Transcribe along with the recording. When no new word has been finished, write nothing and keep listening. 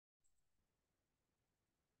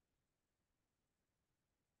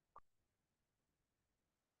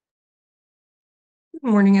Good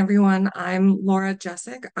morning, everyone. I'm Laura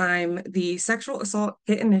Jessic. I'm the Sexual Assault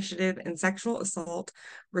Hit Initiative and Sexual Assault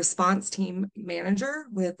Response Team Manager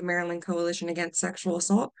with the Maryland Coalition Against Sexual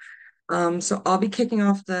Assault. So I'll be kicking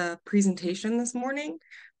off the presentation this morning,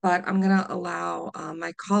 but I'm going to allow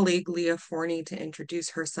my colleague Leah Forney to introduce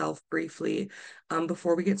herself briefly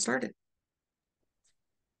before we get started.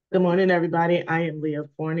 Good morning, everybody. I am Leah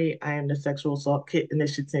Forney. I am the Sexual Assault Kit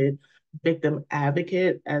Initiative Victim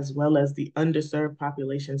Advocate, as well as the Underserved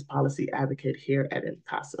Populations Policy Advocate here at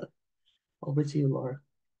MCASA. Over to you, Laura.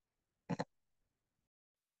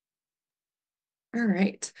 All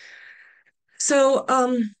right. So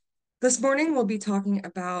this morning we'll be talking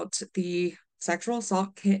about the Sexual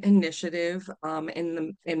Assault Kit Initiative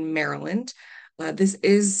in Maryland. This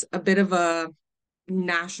is a bit of a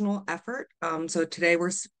national effort. So today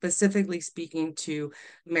we're specifically speaking to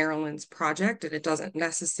Maryland's project, and it doesn't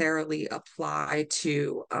necessarily apply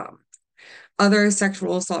to other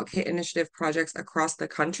sexual assault kit initiative projects across the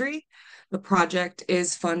country. The project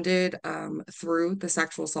is funded through the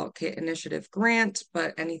Sexual Assault Kit Initiative grant,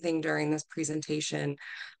 but anything during this presentation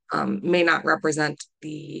may not represent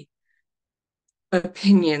the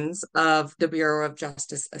opinions of the Bureau of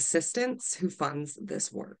Justice Assistance, who funds this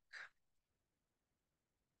work.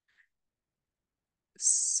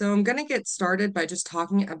 So I'm going to get started by just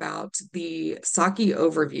talking about the SAKI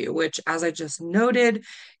overview, which, as I just noted,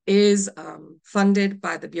 is funded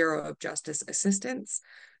by the Bureau of Justice Assistance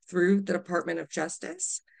through the Department of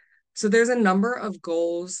Justice. So there's a number of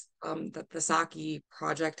goals that the SAKI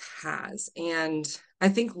project has. And I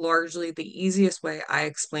think largely the easiest way I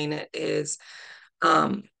explain it is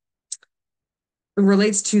um, it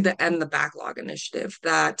relates to the End the Backlog initiative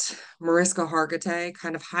that Mariska Hargitay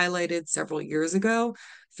kind of highlighted several years ago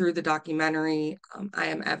through the documentary I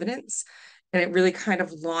Am Evidence. And it really kind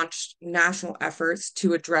of launched national efforts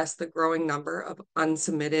to address the growing number of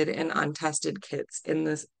unsubmitted and untested kits in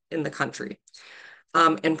the country.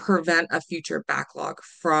 And prevent a future backlog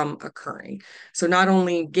from occurring. So not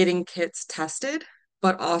only getting kits tested,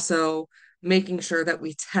 but also making sure that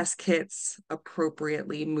we test kits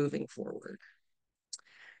appropriately moving forward.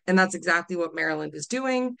 And that's exactly what Maryland is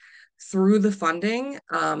doing through the funding.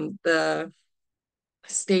 The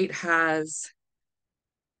state has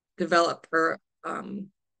developed or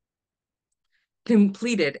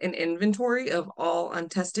completed an inventory of all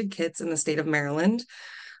untested kits in the state of Maryland.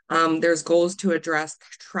 There's goals to address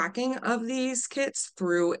tracking of these kits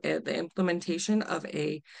through the implementation of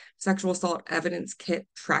a sexual assault evidence kit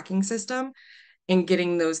tracking system and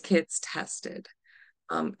getting those kits tested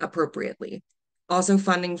appropriately. Also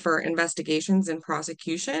funding for investigations and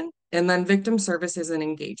prosecution, and then victim services and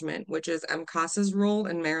engagement, which is MCASA's role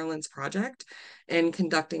in Maryland's project in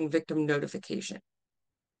conducting victim notification.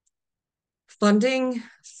 Funding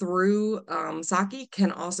through SAKI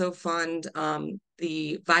can also fund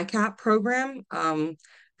the VICAP program.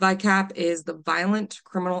 VICAP is the Violent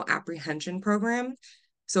Criminal Apprehension Program.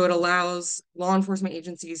 So it allows law enforcement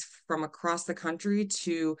agencies from across the country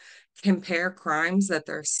to compare crimes that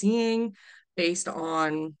they're seeing based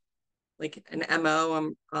on like an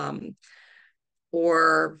MO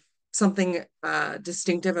or something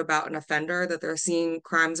distinctive about an offender that they're seeing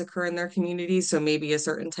crimes occur in their community. So maybe a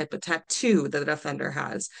certain type of tattoo that an offender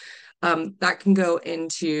has. That can go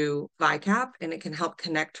into VICAP and it can help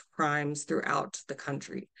connect crimes throughout the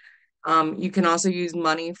country. You can also use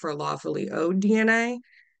money for lawfully owed DNA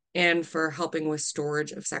and for helping with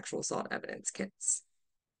storage of sexual assault evidence kits.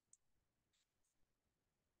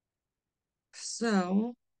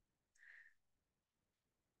 So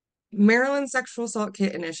Maryland Sexual Assault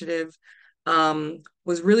Kit Initiative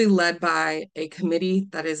was really led by a committee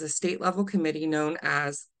that is a state level committee known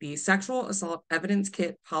as the Sexual Assault Evidence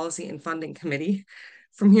Kit Policy and Funding Committee.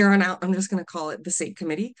 From here on out, I'm just going to call it the SAKE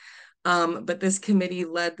committee. But this committee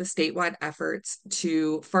led the statewide efforts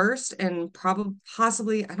to first and probably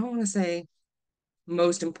possibly, I don't want to say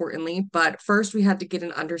most importantly, but first we had to get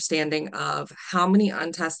an understanding of how many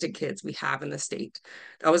untested kids we have in the state.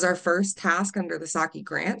 That was our first task under the SAKI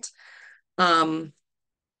grant. And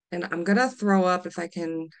I'm gonna throw up, if I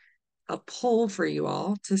can, a poll for you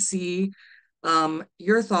all to see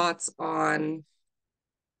your thoughts on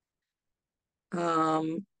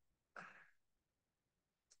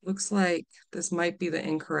looks like this might be the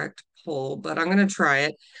incorrect poll, but I'm gonna try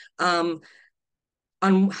it.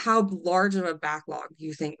 On how large of a backlog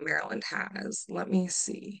you think Maryland has. Let me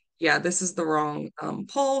see. Yeah, this is the wrong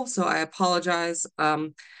poll, so I apologize.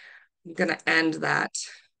 I'm gonna end that.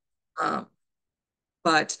 Um,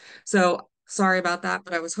 but so sorry about that,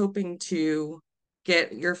 but I was hoping to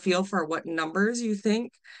get your feel for what numbers you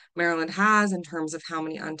think Maryland has in terms of how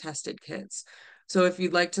many untested kids. So if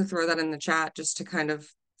you'd like to throw that in the chat just to kind of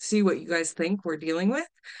see what you guys think we're dealing with,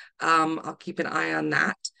 I'll keep an eye on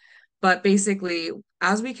that. But basically,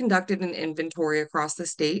 as we conducted an inventory across the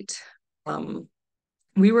state,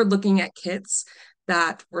 we were looking at kits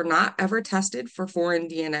that were not ever tested for foreign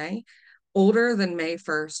DNA older than May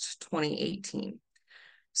 1st, 2018.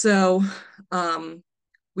 So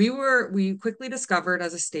we quickly discovered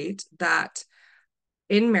as a state that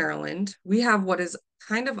in Maryland, we have what is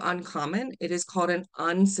kind of uncommon. It is called an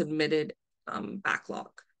unsubmitted backlog.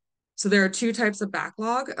 So there are two types of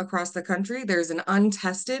backlog across the country. There's an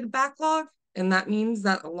untested backlog, and that means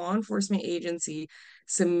that a law enforcement agency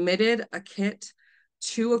submitted a kit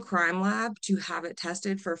to a crime lab to have it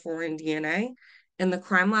tested for foreign DNA, and the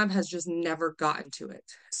crime lab has just never gotten to it.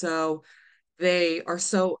 So they are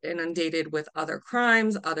so inundated with other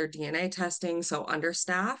crimes, other DNA testing, so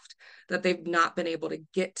understaffed that they've not been able to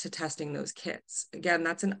get to testing those kits. Again,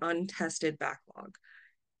 that's an untested backlog.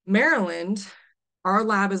 Maryland, our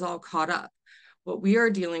lab is all caught up. What we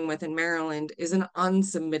are dealing with in Maryland is an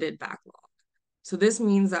unsubmitted backlog. So this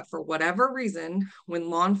means that for whatever reason,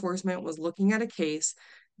 when law enforcement was looking at a case,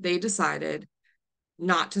 they decided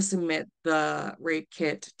not to submit the rape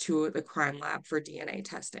kit to the crime lab for DNA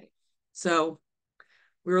testing. So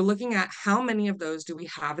we were looking at how many of those do we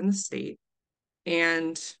have in the state,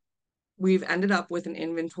 and we've ended up with an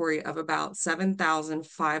inventory of about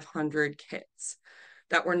 7,500 kits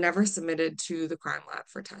that were never submitted to the crime lab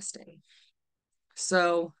for testing.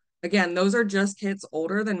 So again, those are just kits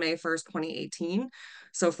older than May 1st, 2018.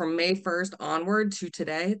 So from May 1st onward to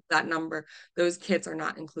today, that number, those kits are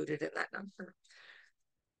not included in that number.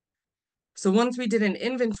 So once we did an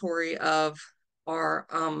inventory of our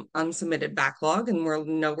unsubmitted backlog, and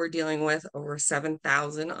we're dealing with over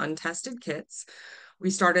 7,000 untested kits, we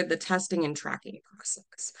started the testing and tracking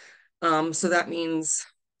process. So that means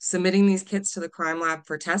submitting these kits to the crime lab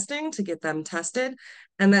for testing to get them tested,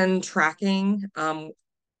 and then tracking,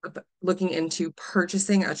 looking into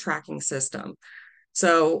purchasing a tracking system.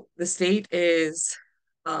 So the state is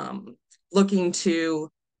looking to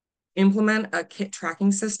implement a kit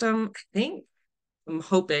tracking system, I'm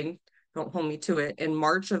hoping, don't hold me to it, in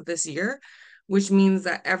March of this year, which means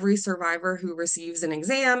that every survivor who receives an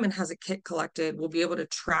exam and has a kit collected will be able to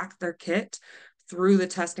track their kit through the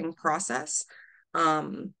testing process.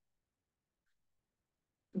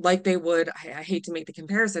 Like they would, I hate to make the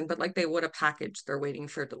comparison, but like they would a package they're waiting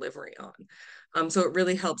for delivery on. So it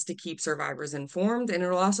really helps to keep survivors informed, and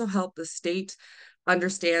it'll also help the state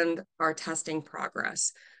understand our testing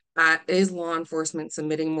progress. Is law enforcement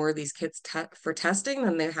submitting more of these kits for testing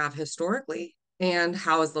than they have historically? And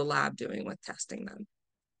how is the lab doing with testing them?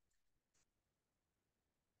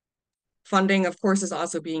 Funding, of course, is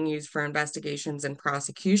also being used for investigations and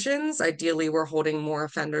prosecutions. Ideally, we're holding more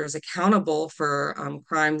offenders accountable for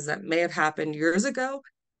crimes that may have happened years ago,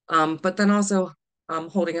 but then also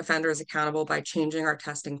holding offenders accountable by changing our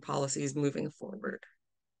testing policies moving forward.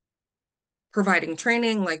 Providing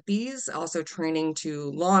training like these, also training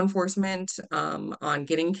to law enforcement on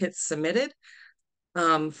getting kits submitted.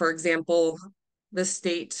 For example, the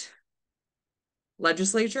state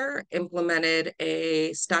legislature implemented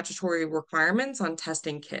a statutory requirements on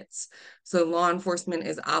testing kits. So law enforcement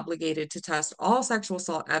is obligated to test all sexual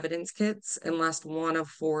assault evidence kits unless one of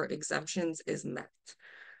 4 exemptions is met.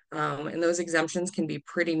 And those exemptions can be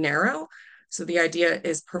pretty narrow. So the idea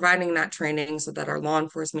is providing that training so that our law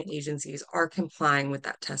enforcement agencies are complying with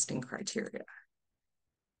that testing criteria.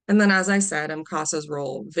 And then, as I said, MCASA's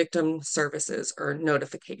role, victim services or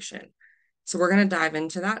notification. So we're going to dive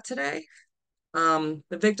into that today. The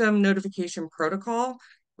Victim Notification Protocol,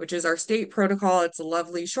 which is our state protocol. It's a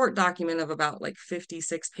lovely short document of about like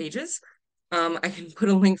 56 pages. I can put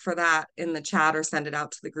a link for that in the chat or send it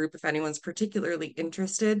out to the group if anyone's particularly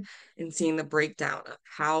interested in seeing the breakdown of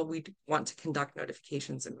how we want to conduct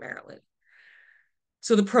notifications in Maryland.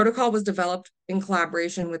 So the protocol was developed in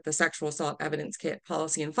collaboration with the Sexual Assault Evidence Kit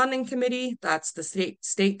Policy and Funding Committee. That's the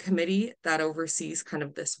state committee that oversees kind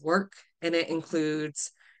of this work, and it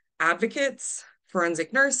includes advocates,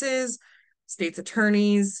 forensic nurses, state's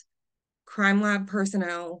attorneys, crime lab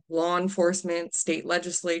personnel, law enforcement, state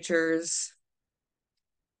legislatures.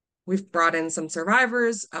 We've brought in some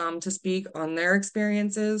survivors to speak on their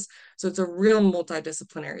experiences. So it's a real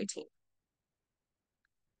multidisciplinary team.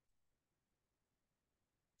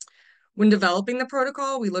 When developing the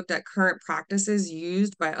protocol, we looked at current practices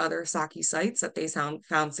used by other SAKI sites that they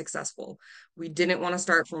found successful. We didn't want to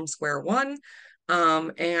start from square one,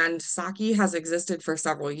 and SAKI has existed for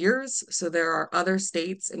several years, so there are other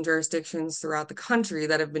states and jurisdictions throughout the country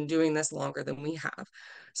that have been doing this longer than we have.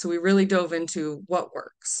 So we really dove into what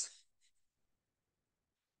works.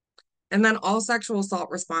 And then all sexual assault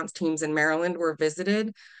response teams in Maryland were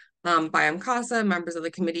visited by MCASA, members of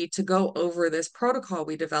the committee, to go over this protocol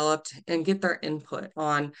we developed and get their input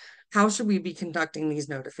on how should we be conducting these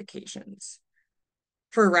notifications.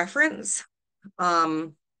 For reference,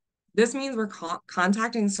 this means we're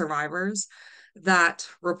contacting survivors that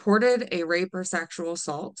reported a rape or sexual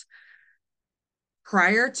assault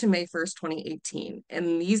prior to May 1st, 2018.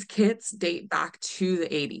 And these kits date back to the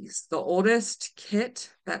 80s. The oldest kit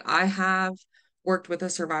that I have worked with a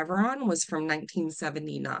survivor on was from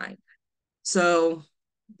 1979. So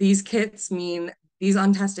these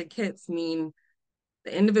untested kits mean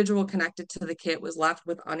the individual connected to the kit was left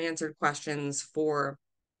with unanswered questions for,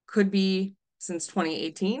 could be since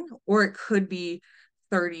 2018, or it could be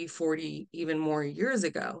 30, 40, even more years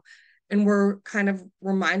ago. And we're kind of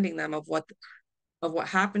reminding them of what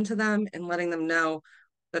happened to them and letting them know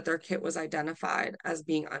that their kit was identified as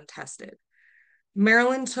being untested.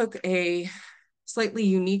 Maryland took a slightly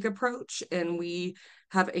unique approach, and we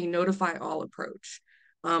have a notify all approach.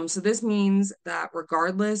 So this means that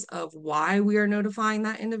regardless of why we are notifying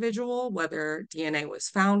that individual, whether DNA was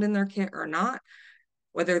found in their kit or not,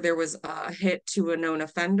 whether there was a hit to a known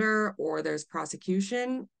offender or there's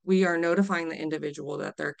prosecution, we are notifying the individual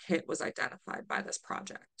that their kit was identified by this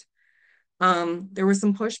project. There was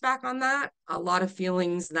some pushback on that, a lot of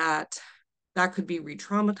feelings that could be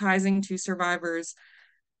re-traumatizing to survivors,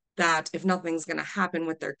 that if nothing's going to happen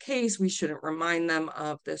with their case, we shouldn't remind them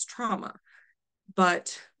of this trauma.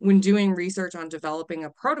 But when doing research on developing a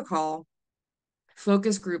protocol,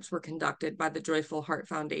 focus groups were conducted by the Joyful Heart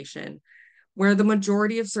Foundation, where the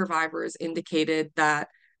majority of survivors indicated that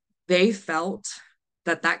they felt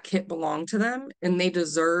that that kit belonged to them and they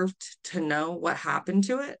deserved to know what happened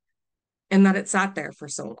to it and that it sat there for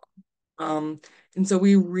so long. And so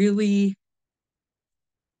we really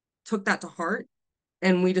took that to heart,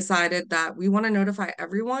 and we decided that we want to notify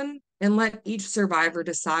everyone and let each survivor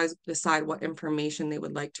decide what information they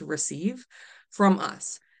would like to receive from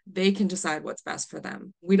us. They can decide what's best for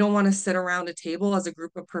them. We don't want to sit around a table as a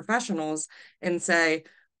group of professionals and say,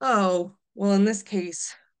 oh, well, in this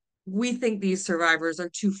case, we think these survivors are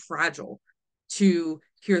too fragile to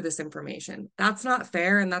hear this information. That's not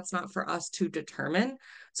fair, and that's not for us to determine.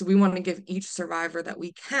 So we want to give each survivor that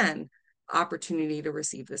we can opportunity to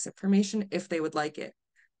receive this information if they would like it.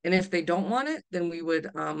 And if they don't want it, then we would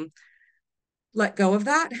let go of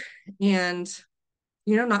that and,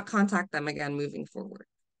 not contact them again moving forward.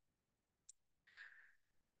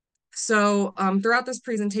 So throughout this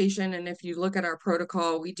presentation, and if you look at our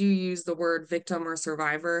protocol, we do use the word victim or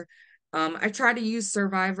survivor. I try to use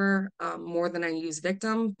survivor more than I use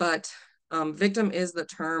victim, but victim is the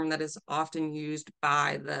term that is often used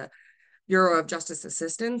by the Bureau of Justice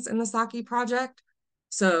Assistance in the SAKI project.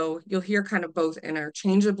 So you'll hear kind of both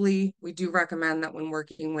interchangeably. We do recommend that when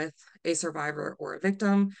working with a survivor or a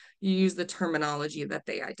victim, you use the terminology that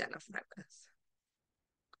they identify with.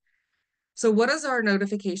 So what does our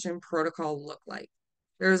notification protocol look like?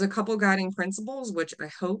 There's a couple guiding principles, which I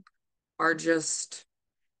hope are just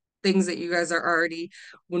things that you guys are already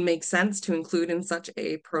would make sense to include in such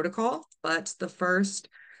a protocol. But the first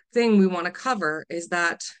thing we want to cover is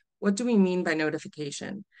that, what do we mean by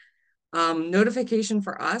notification? Notification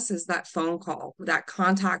for us is that phone call, that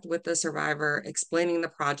contact with the survivor, explaining the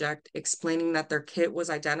project, explaining that their kit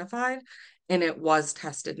was identified and it was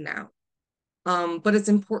tested now. But it's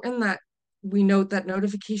important that we note that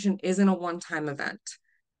notification isn't a one-time event.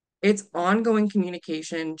 It's ongoing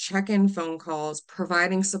communication, check-in phone calls,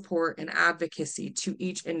 providing support and advocacy to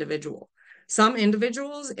each individual. Some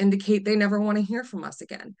individuals indicate they never want to hear from us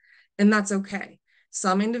again, and that's okay.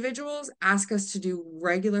 Some individuals ask us to do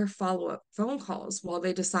regular follow-up phone calls while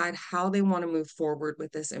they decide how they want to move forward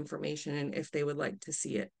with this information and if they would like to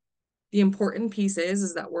see it. The important piece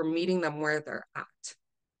is that we're meeting them where they're at.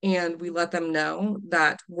 And we let them know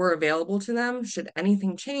that we're available to them should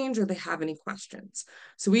anything change or they have any questions.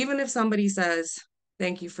 So even if somebody says,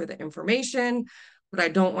 thank you for the information, but I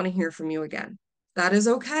don't want to hear from you again, that is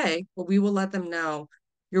okay. But we will let them know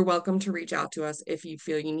you're welcome to reach out to us if you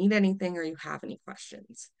feel you need anything or you have any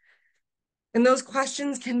questions. And those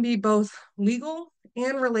questions can be both legal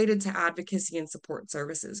and related to advocacy and support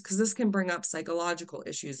services, because this can bring up psychological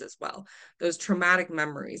issues as well. Those traumatic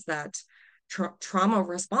memories, that trauma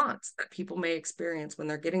response that people may experience when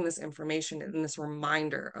they're getting this information and this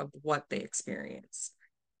reminder of what they experience.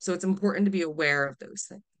 So it's important to be aware of those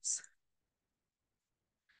things.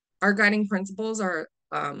 Our guiding principles are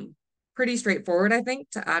pretty straightforward, I think,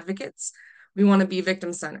 to advocates. We want to be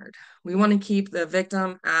victim-centered. We want to keep the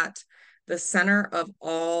victim at the center of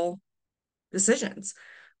all decisions.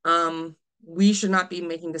 we should not be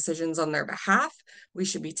making decisions on their behalf. We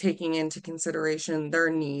should be taking into consideration their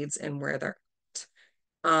needs and where they're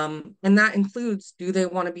at. And that includes, do they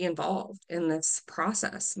want to be involved in this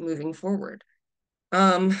process moving forward?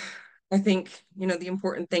 Um, I think, the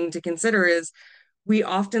important thing to consider is we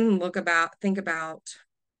often think about,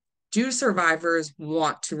 do survivors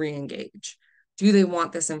want to re-engage? Do they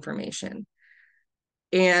want this information?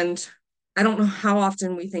 And I don't know how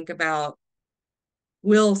often we think about,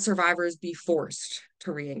 will survivors be forced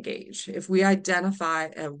to re-engage? If we identify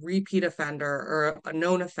a repeat offender or a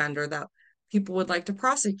known offender that people would like to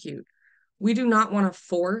prosecute, we do not want to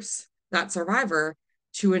force that survivor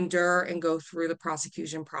to endure and go through the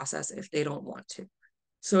prosecution process if they don't want to.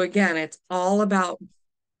 So again, it's all about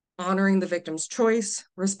honoring the victim's choice,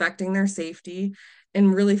 respecting their safety,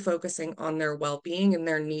 and really focusing on their well-being and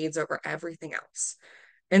their needs over everything else.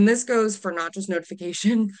 And this goes for not just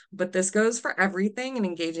notification, but this goes for everything and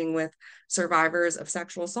engaging with survivors of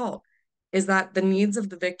sexual assault, is that the needs of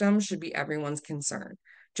the victim should be everyone's concern.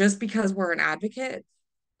 Just because we're an advocate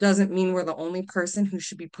doesn't mean we're the only person who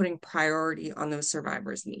should be putting priority on those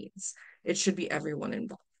survivors' needs. It should be everyone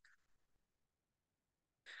involved.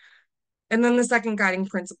 And then the second guiding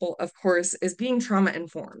principle, of course, is being trauma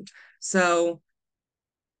informed. So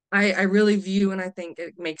I really view, and I think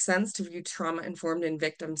it makes sense to view trauma informed and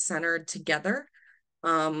victim centered together.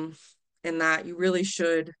 Um, and that you really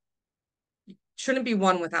shouldn't be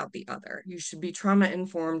one without the other. You should be trauma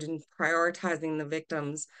informed and prioritizing the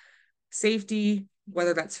victim's safety,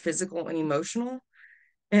 whether that's physical and emotional.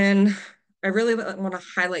 And I really want to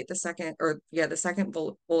highlight the second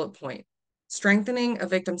bullet point, strengthening a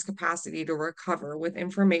victim's capacity to recover with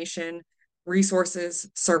information,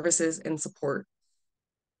 resources, services, and support.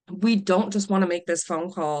 We don't just want to make this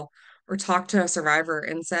phone call or talk to a survivor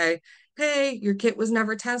and say, hey, your kit was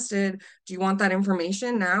never tested. Do you want that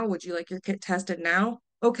information now? Would you like your kit tested now?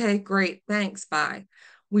 Okay, great. Thanks. Bye.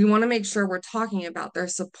 We want to make sure we're talking about their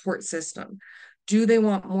support system. Do they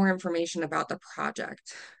want more information about the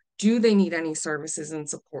project? Do they need any services and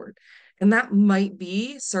support? And that might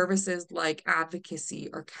be services like advocacy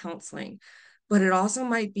or counseling, but it also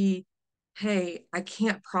might be, hey, I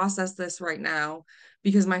can't process this right now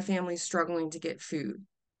because my family's struggling to get food.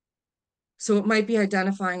 So it might be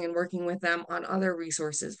identifying and working with them on other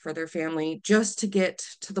resources for their family just to get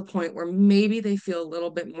to the point where maybe they feel a little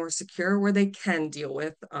bit more secure where they can deal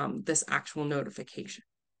with this actual notification.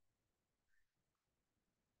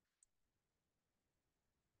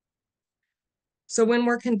 So when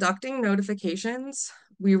we're conducting notifications,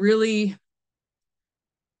 we really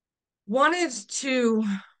wanted to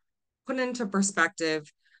put into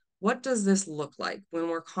perspective, what does this look like when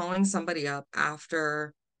we're calling somebody up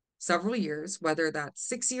after several years, whether that's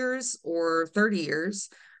 6 years or 30 years?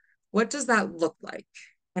 What does that look like?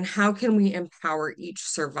 And how can we empower each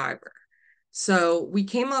survivor? So we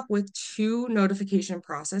came up with two notification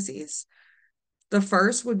processes. The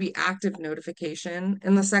first would be active notification,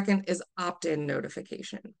 and the second is opt-in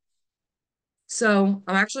notification. So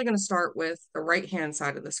I'm actually going to start with the right-hand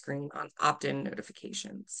side of the screen on opt-in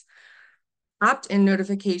notifications. Opt-in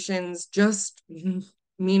notifications just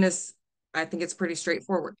mean as I think it's pretty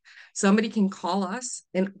straightforward. Somebody can call us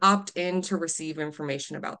and opt in to receive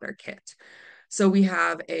information about their kit. So we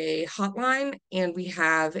have a hotline and we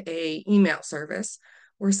have a email service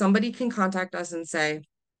where somebody can contact us and say,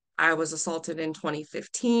 I was assaulted in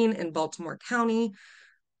 2015 in Baltimore County.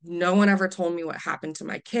 No one ever told me what happened to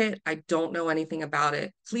my kit. I don't know anything about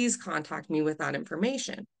it. Please contact me with that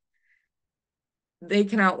information. They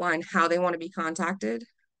can outline how they want to be contacted,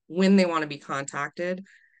 when they want to be contacted.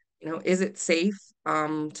 Is it safe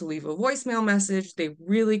to leave a voicemail message? They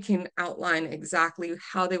really can outline exactly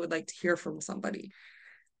how they would like to hear from somebody.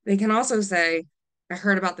 They can also say, I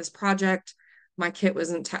heard about this project. My kit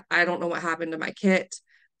wasn't, I don't know what happened to my kit.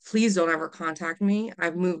 Please don't ever contact me.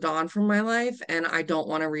 I've moved on from my life and I don't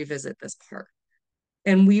want to revisit this part.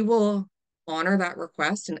 And we will honor that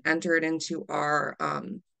request and enter it into our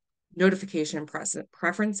notification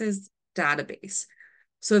preferences database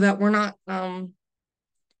so that we're not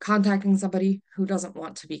contacting somebody who doesn't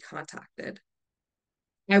want to be contacted.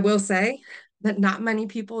 I will say that not many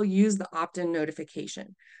people use the opt-in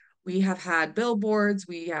notification. We have had billboards,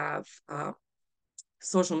 we have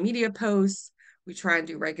social media posts, we try and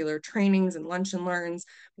do regular trainings and lunch and learns.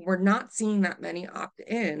 We're not seeing that many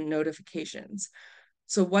opt-in notifications.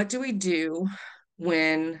 So what do we do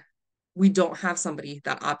when we don't have somebody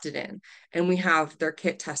that opted in and we have their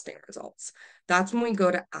kit testing results. That's when we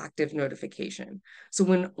go to active notification. So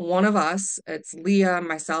when one of us, it's Leah,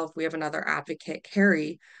 myself, we have another advocate,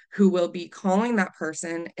 Carrie, who will be calling that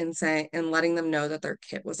person and saying and letting them know that their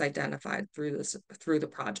kit was identified through the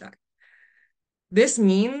project. This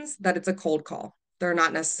means that it's a cold call. They're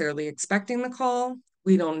not necessarily expecting the call.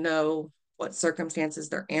 We don't know what circumstances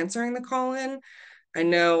they're answering the call in. I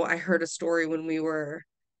know I heard a story when we were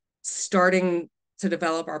starting to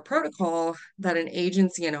develop our protocol that an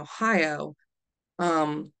agency in Ohio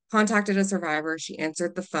contacted a survivor. She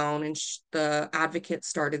answered the phone and the advocate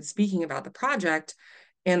started speaking about the project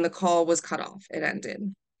and the call was cut off. It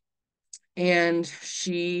ended. And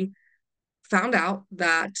she found out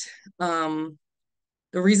that the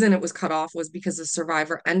reason it was cut off was because the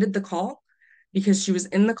survivor ended the call because she was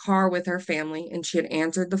in the car with her family and she had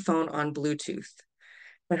answered the phone on Bluetooth,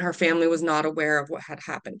 but her family was not aware of what had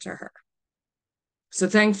happened to her. So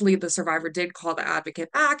thankfully, the survivor did call the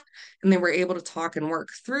advocate back and they were able to talk and work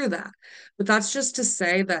through that. But that's just to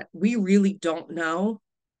say that we really don't know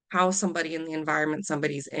how somebody in the environment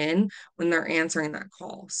somebody's in when they're answering that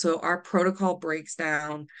call. So our protocol breaks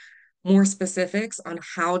down more specifics on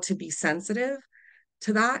how to be sensitive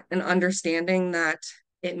to that and understanding that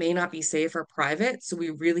it may not be safe or private. So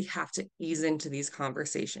we really have to ease into these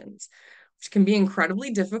conversations, which can be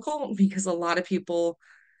incredibly difficult because a lot of people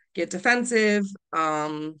get defensive,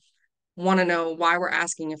 want to know why we're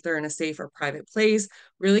asking if they're in a safe or private place,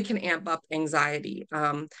 really can amp up anxiety.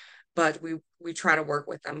 But we try to work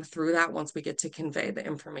with them through that once we get to convey the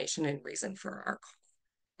information and reason for our call.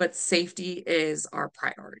 But safety is our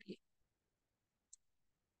priority.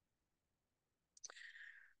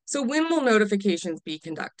 So when will notifications be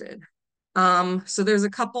conducted? So there's a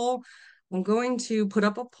couple. I'm going to put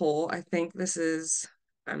up a poll. I think this is,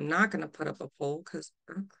 I'm not going to put up a poll because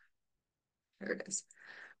there it is.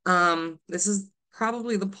 This is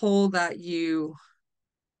probably the poll that you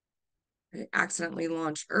accidentally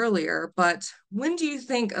launched earlier, but when do you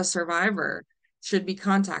think a survivor should be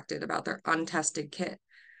contacted about their untested kit?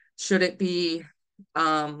 Should it be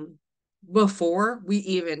before we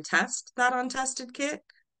even test that untested kit?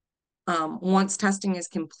 Once testing is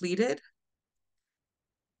completed,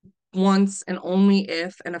 once and only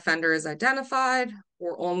if an offender is identified,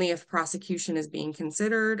 or only if prosecution is being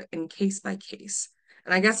considered in case by case.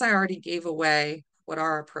 And I guess I already gave away what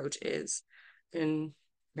our approach is in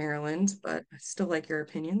Maryland, but I still like your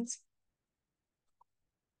opinions.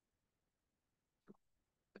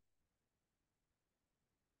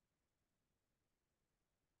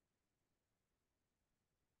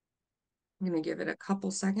 I'm going to give it a couple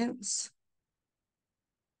seconds.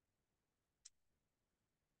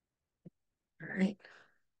 All right.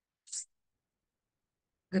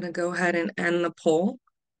 I'm going to go ahead and end the poll.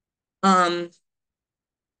 So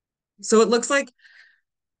it looks like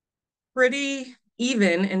pretty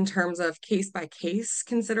even in terms of case by case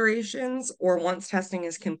considerations or once testing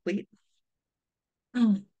is complete.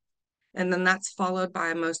 And then that's followed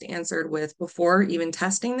by most answered with before even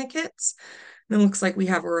testing the kits. And it looks like we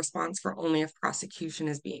have a response for only if prosecution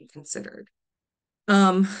is being considered.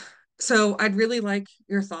 So I'd really like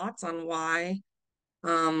your thoughts on why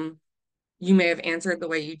you may have answered the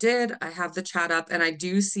way you did. I have the chat up and I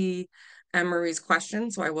do see Emery's question,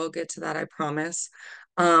 so I will get to that, I promise.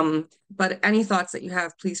 But any thoughts that you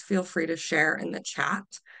have, please feel free to share in the chat.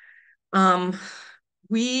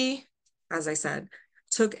 We, as I said,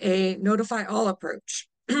 took a notify all approach.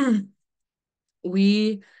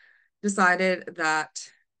 We decided that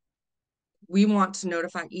we want to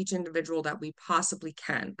notify each individual that we possibly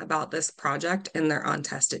can about this project and their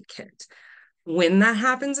untested kit. When that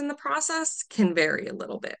happens in the process can vary a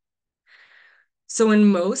little bit. So in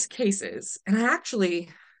most cases, and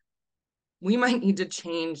we might need to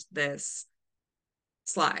change this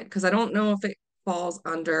slide because I don't know if it falls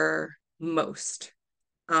under most.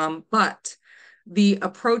 But the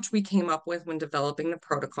approach we came up with when developing the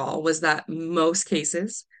protocol was that most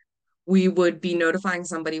cases, we would be notifying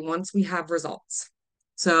somebody once we have results.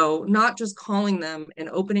 So not just calling them and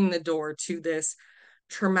opening the door to this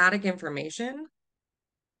traumatic information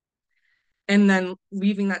and then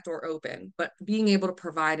leaving that door open, but being able to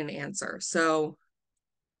provide an answer. So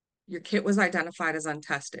your kit was identified as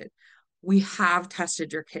untested. We have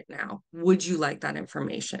tested your kit now. Would you like that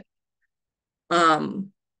information?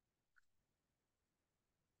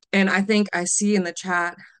 And I think I see in the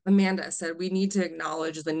chat, Amanda said, we need to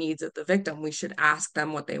acknowledge the needs of the victim. We should ask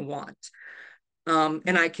them what they want.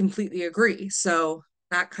 And I completely agree. So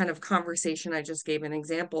that kind of conversation I just gave an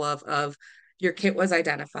example of your kit was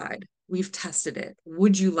identified. We've tested it.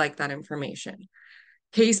 Would you like that information?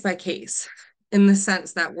 case by case, in the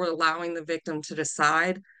sense that we're allowing the victim to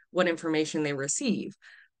decide what information they receive.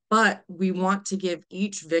 But we want to give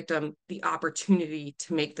each victim the opportunity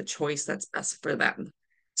to make the choice that's best for them.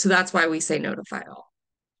 So that's why we say notify all.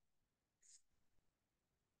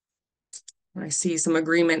 I see some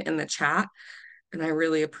agreement in the chat, and I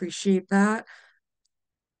really appreciate that.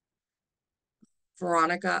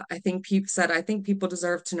 Veronica, I think people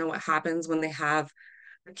deserve to know what happens when they have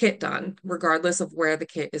a kit done, regardless of where the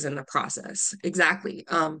kit is in the process. Exactly.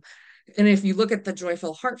 And if you look at the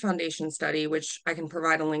Joyful Heart Foundation study, which I can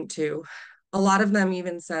provide a link to, a lot of them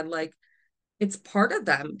even said like it's part of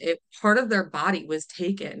them. Part of their body was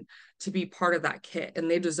taken to be part of that kit,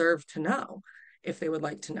 and they deserve to know if they would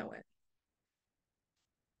like to know it.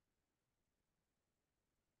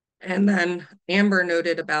 And then Amber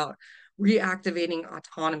noted about reactivating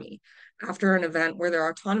autonomy after an event where their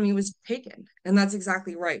autonomy was taken. And that's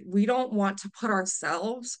exactly right. We don't want to put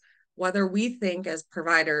ourselves, whether we think as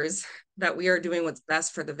providers that we are doing what's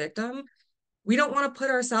best for the victim, we don't want to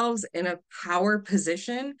put ourselves in a power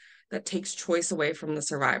position that takes choice away from the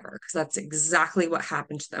survivor, because that's exactly what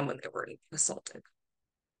happened to them when they were assaulted.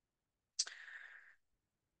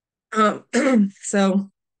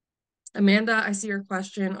 So Amanda, I see your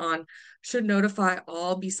question on should notify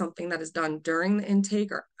all be something that is done during the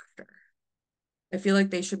intake or after? I feel like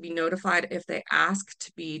they should be notified if they ask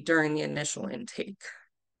to be during the initial intake.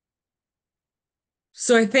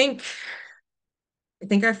 So I think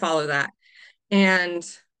I follow that. And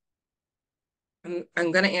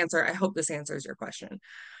I'm going to answer, I hope this answers your question.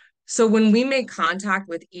 So when we make contact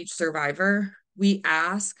with each survivor, we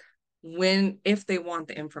ask if they want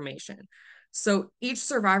the information. So each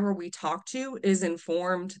survivor we talk to is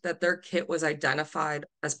informed that their kit was identified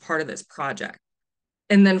as part of this project.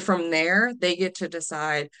 And then from there, they get to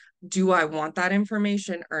decide, do I want that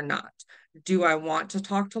information or not? Do I want to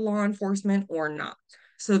talk to law enforcement or not?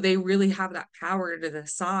 So they really have that power to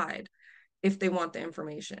decide if they want the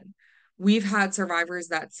information. We've had survivors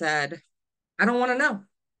that said, I don't want to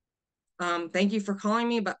know. Thank you for calling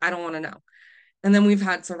me, but I don't want to know. And then we've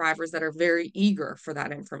had survivors that are very eager for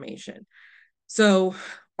that information. So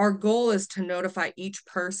our goal is to notify each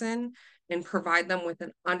person and provide them with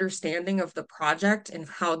an understanding of the project and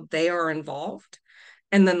how they are involved,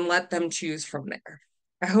 and then let them choose from there.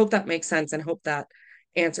 I hope that makes sense and hope that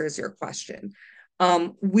answers your question.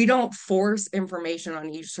 We don't force information on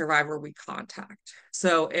each survivor we contact.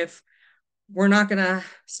 So if we're not going to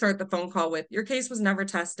start the phone call with your case was never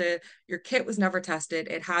tested, your kit was never tested,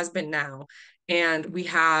 it has been now, and we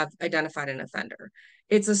have identified an offender.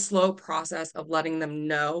 It's a slow process of letting them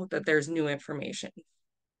know that there's new information.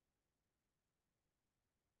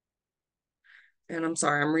 And I'm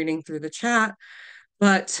sorry, I'm reading through the chat,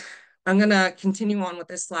 but I'm going to continue on with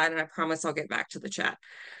this slide, and I promise I'll get back to the chat.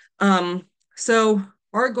 So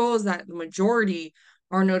our goal is that the majority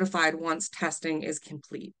are notified once testing is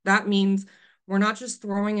complete. That means we're not just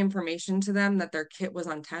throwing information to them that their kit was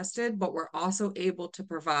untested, but we're also able to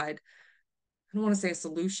provide, I don't want to say a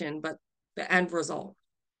solution, but the end result.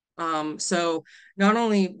 So not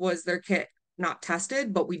only was their kit not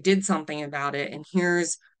tested, but we did something about it, and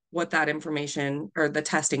here's what that information or the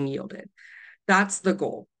testing yielded. That's the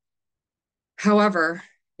goal. However,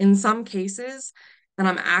 in some cases, and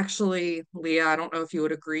I'm actually, Leah, I don't know if you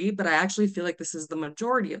would agree, but I actually feel like this is the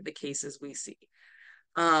majority of the cases we see.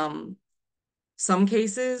 Some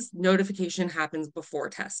cases, notification happens before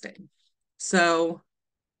testing. So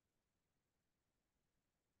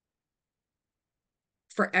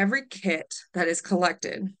for every kit that is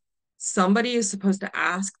collected, somebody is supposed to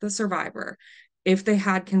ask the survivor if they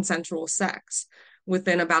had consensual sex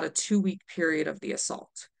within about a 2-week period of the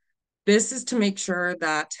assault. This is to make sure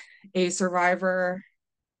that a survivor's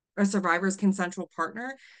consensual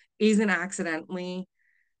partner isn't accidentally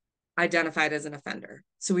identified as an offender.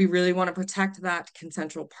 So we really want to protect that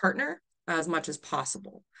consensual partner as much as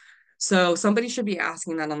possible. So somebody should be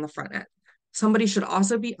asking that on the front end. Somebody should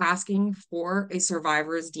also be asking for a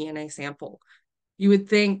survivor's DNA sample. You would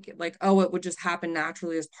think like, oh, it would just happen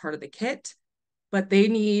naturally as part of the kit, but they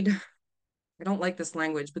need, I don't like this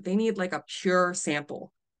language, but they need like a pure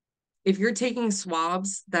sample. If you're taking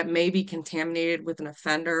swabs that may be contaminated with an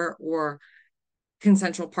offender or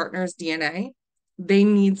consensual partner's DNA, they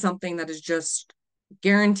need something that is just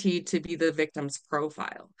guaranteed to be the victim's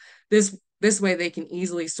profile. This way they can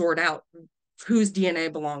easily sort out whose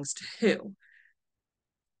DNA belongs to who.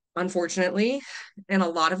 Unfortunately, in a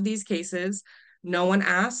lot of these cases, no one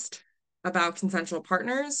asked about consensual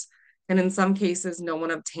partners, and in some cases, no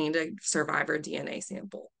one obtained a survivor DNA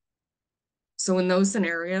sample. So in those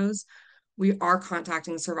scenarios, we are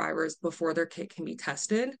contacting survivors before their kit can be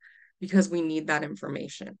tested because we need that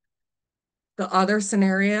information. The other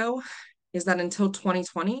scenario is that until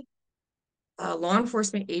 2020, law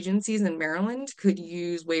enforcement agencies in Maryland could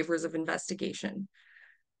use waivers of investigation.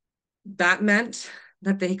 That meant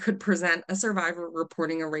that they could present a survivor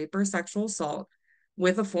reporting a rape or sexual assault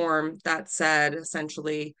with a form that said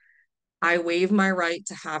essentially, I waive my right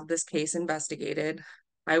to have this case investigated.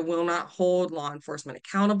 I will not hold law enforcement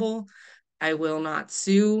accountable. I will not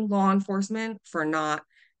sue law enforcement for not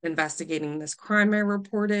investigating this crime I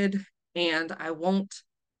reported, and I won't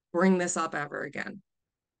bring this up ever again.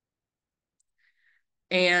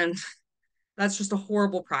 And that's just a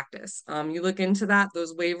horrible practice. You look into that,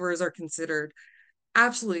 those waivers are considered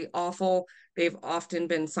absolutely awful. They've often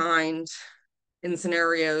been signed in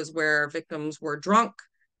scenarios where victims were drunk,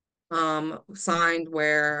 signed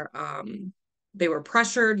where they were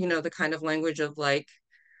pressured, the kind of language of like,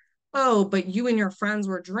 oh, but you and your friends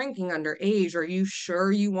were drinking underage. Are you sure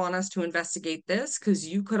you want us to investigate this? Because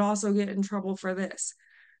you could also get in trouble for this.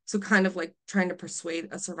 So kind of like trying to persuade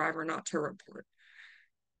a survivor not to report.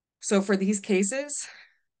 So for these cases,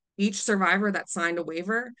 each survivor that signed a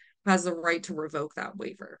waiver has the right to revoke that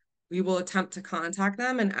waiver. We will attempt to contact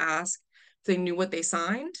them and ask if they knew what they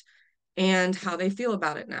signed and how they feel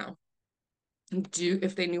about it now.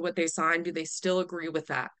 If they knew what they signed, do they still agree with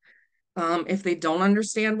that? If they don't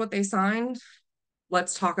understand what they signed,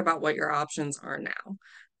 let's talk about what your options are now.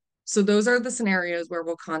 So those are the scenarios where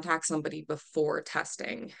we'll contact somebody before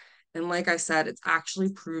testing. And like I said, it's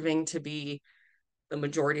actually proving to be the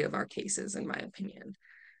majority of our cases, in my opinion.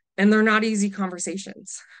 And they're not easy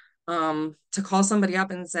conversations. To call somebody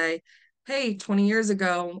up and say, hey, 20 years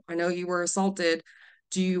ago, I know you were assaulted.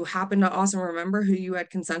 Do you happen to also remember who you had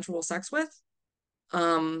consensual sex with?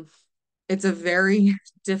 Um, it's a very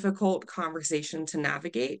difficult conversation to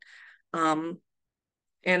navigate. And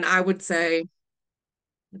I would say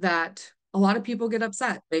that a lot of people get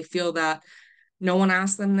upset. They feel that no one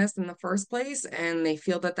asked them this in the first place, and they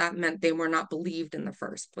feel that that meant they were not believed in the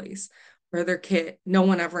first place, or their kit, no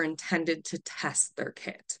one ever intended to test their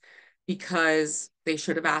kit because they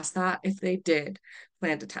should have asked that if they did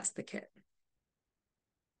plan to test the kit.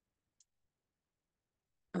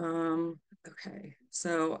 Okay,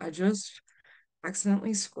 so I just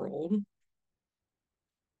accidentally scrolled.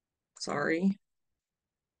 Sorry.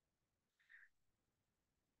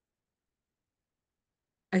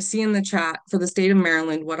 I see in the chat for the state of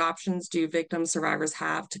Maryland, what options do victim survivors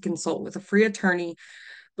have to consult with a free attorney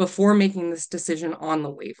before making this decision on the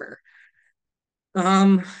waiver?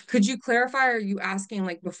 Could you clarify, are you asking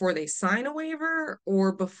like before they sign a waiver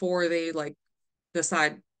or before they like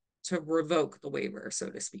decide to revoke the waiver, so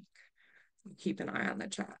to speak? Keep an eye on the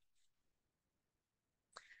chat.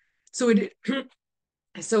 So it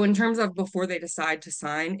so in terms of before they decide to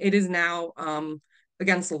sign, it is now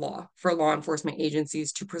against the law for law enforcement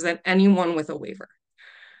agencies to present anyone with a waiver.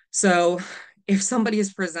 So if somebody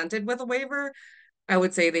is presented with a waiver, I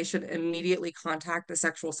would say they should immediately contact the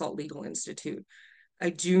Sexual Assault Legal Institute. I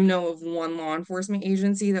do know of one law enforcement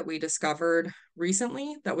agency that we discovered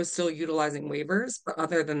recently that was still utilizing waivers, but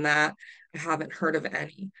other than that, I haven't heard of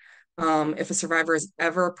any. If a survivor is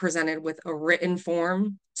ever presented with a written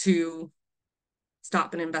form to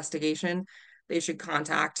stop an investigation, they should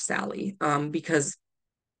contact Sally because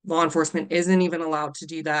law enforcement isn't even allowed to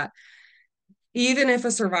do that. Even if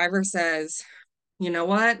a survivor says, you know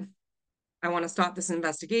what, I want to stop this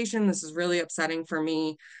investigation. This is really upsetting for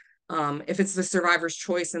me. If it's the survivor's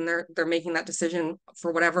choice and they're making that decision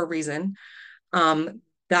for whatever reason,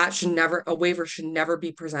 that should never, a waiver should never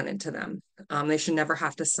be presented to them. They should never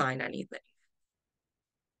have to sign anything.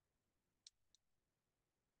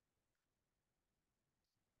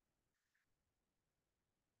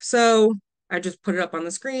 So I just put it up on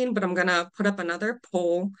the screen, but I'm gonna put up another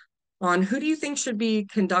poll on who do you think should be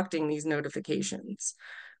conducting these notifications?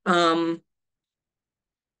 So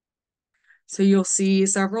you'll see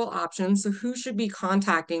several options. So who should be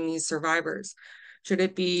contacting these survivors? Should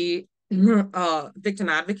it be a victim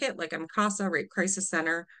advocate like MCASA, Rape Crisis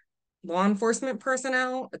Center, law enforcement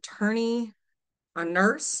personnel, attorney, a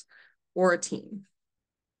nurse, or a team?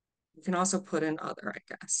 You can also put in other, I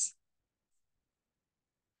guess.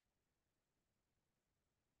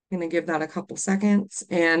 I'm gonna give that a couple seconds.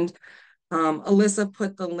 And Alyssa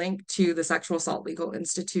put the link to the Sexual Assault Legal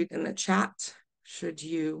Institute in the chat, should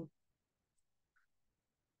you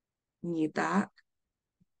need that.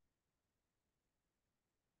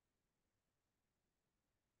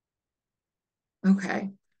 Okay.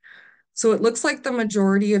 So it looks like the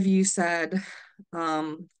majority of you said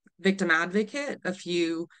victim advocate. A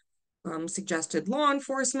few suggested law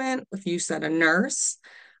enforcement, a few said a nurse,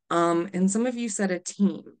 and some of you said a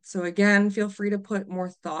team. So again, feel free to put more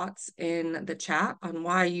thoughts in the chat on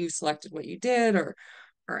why you selected what you did or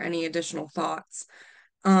any additional thoughts.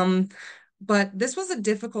 But this was a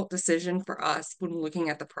difficult decision for us when looking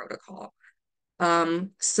at the protocol.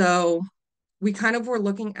 So we kind of were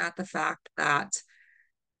looking at the fact that,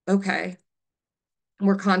 okay,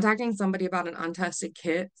 we're contacting somebody about an untested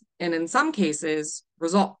kit, and in some cases,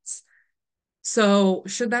 results. So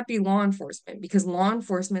should that be law enforcement? Because law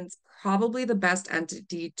enforcement's probably the best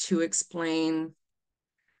entity to explain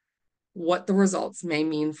what the results may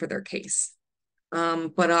mean for their case.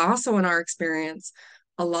 But also in our experience,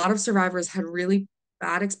 a lot of survivors had really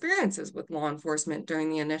bad experiences with law enforcement during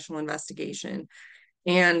the initial investigation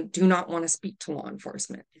and do not want to speak to law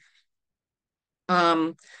enforcement.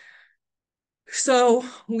 So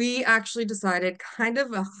we actually decided kind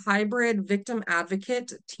of a hybrid victim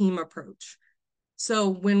advocate team approach. So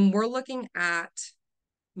when we're looking at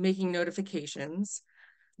making notifications,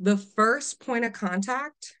 the first point of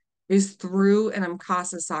contact is through an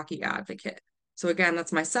MCASA SAKI advocate. So again,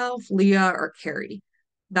 that's myself, Leah, or Carrie.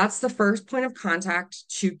 That's the first point of contact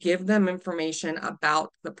to give them information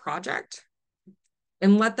about the project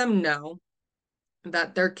and let them know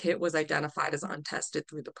that their kit was identified as untested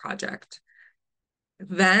through the project.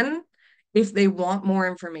 Then, if they want more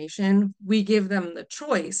information, we give them the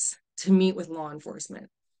choice to meet with law enforcement.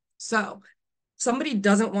 So, somebody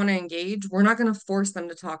doesn't want to engage, we're not going to force them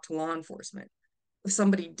to talk to law enforcement. If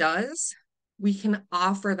somebody does, we can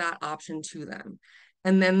offer that option to them.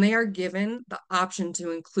 And then they are given the option to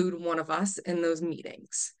include one of us in those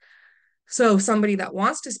meetings. So somebody that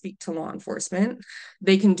wants to speak to law enforcement,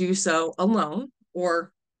 they can do so alone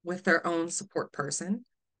or with their own support person,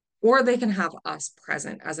 or they can have us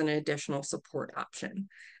present as an additional support option.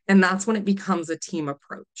 And that's when it becomes a team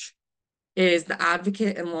approach, is the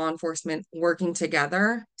advocate and law enforcement working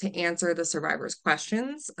together to answer the survivor's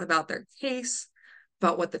questions about their case,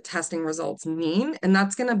 about what the testing results mean. And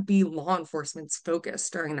that's going to be law enforcement's focus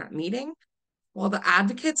during that meeting, while the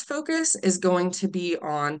advocate's focus is going to be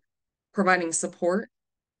on providing support,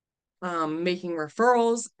 making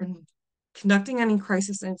referrals, and conducting any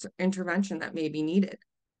crisis intervention that may be needed.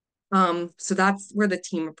 So that's where the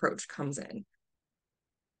team approach comes in.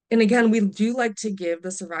 And again, we do like to give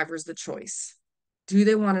the survivors the choice. Do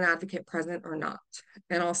they want an advocate present or not?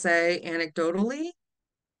 And I'll say anecdotally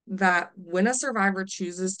that when a survivor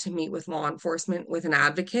chooses to meet with law enforcement with an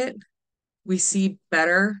advocate, we see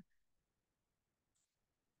better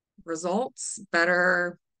results,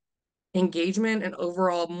 better engagement, and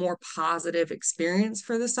overall more positive experience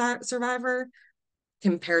for the survivor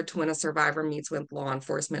compared to when a survivor meets with law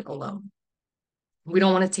enforcement alone. We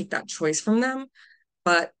don't want to take that choice from them,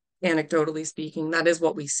 but anecdotally speaking, that is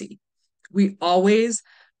what we see. We always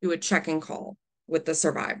do a check-in call with the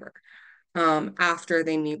survivor after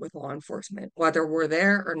they meet with law enforcement, whether we're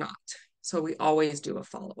there or not. So we always do a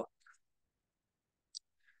follow-up.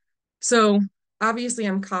 So obviously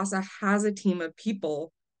MCASA has a team of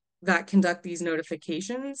people that conduct these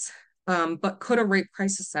notifications, but could a rape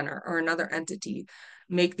crisis center or another entity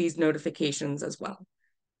make these notifications as well?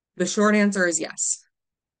 The short answer is yes.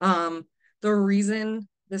 The reason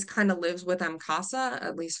this kind of lives with MCASA,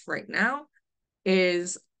 at least right now,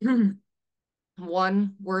 is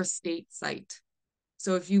one, we're a state site.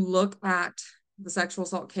 So if you look at the Sexual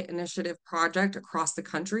Assault Kit Initiative project across the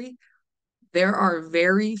country, there are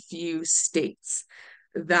very few states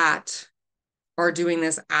that are doing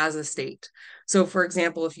this as a state. So for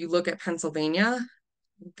example, if you look at Pennsylvania,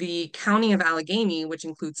 the county of Allegheny, which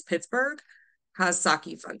includes Pittsburgh, has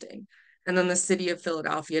SAKI funding. And then the city of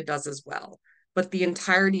Philadelphia does as well. But the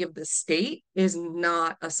entirety of the state is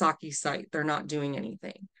not a SAKI site. They're not doing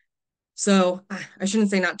anything. So I shouldn't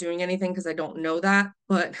say not doing anything because I don't know that,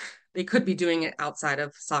 but they could be doing it outside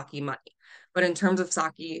of SAKI money. But in terms of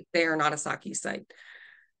SAKI, they are not a SAKI site.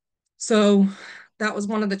 So that was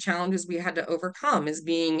one of the challenges we had to overcome, is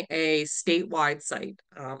being a statewide site.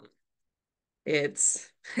 It's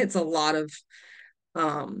a lot of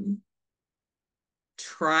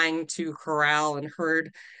trying to corral and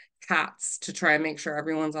herd cats to try and make sure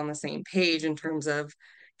everyone's on the same page in terms of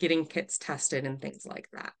getting kits tested and things like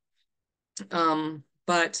that.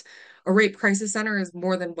 But a rape crisis center is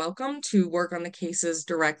more than welcome to work on the cases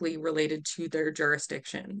directly related to their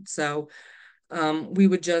jurisdiction. So we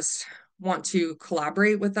would just want to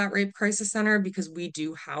collaborate with that rape crisis center because we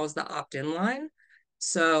do house the opt-in line.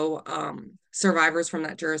 So survivors from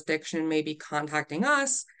that jurisdiction may be contacting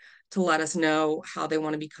us to let us know how they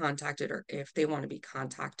want to be contacted or if they want to be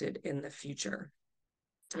contacted in the future.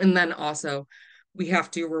 And then also we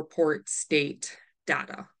have to report state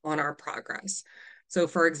data on our progress. So,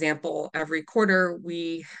 for example, every quarter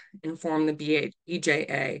we inform the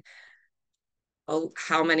BJA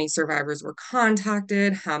how many survivors were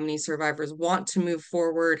contacted, how many survivors want to move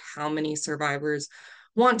forward, how many survivors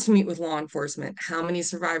want to meet with law enforcement, how many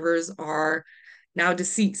survivors are now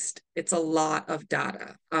deceased. It's a lot of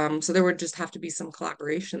data. So there would just have to be some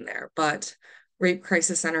collaboration there. But rape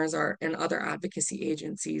crisis centers are and other advocacy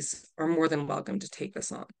agencies are more than welcome to take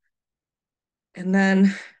this on. And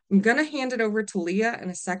then I'm gonna hand it over to Leah in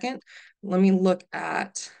a second. Let me look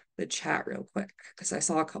at the chat real quick because I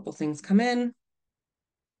saw a couple things come in.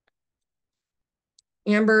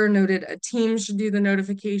 Amber noted a team should do the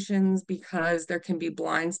notifications because there can be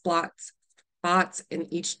blind spots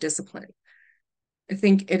in each discipline. I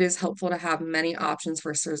think it is helpful to have many options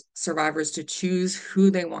for survivors to choose who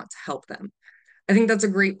they want to help them. I think that's a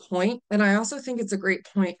great point. And I also think it's a great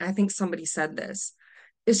point. I think somebody said this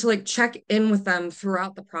is to like check in with them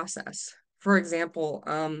throughout the process. For example,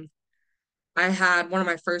 I had one of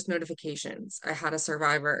my first notifications. I had a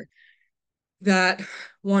survivor that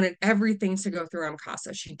wanted everything to go through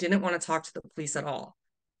MCASA. She didn't want to talk to the police at all,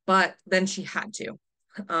 but then she had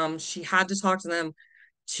to. She had to talk to them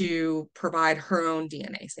to provide her own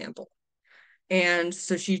DNA sample. And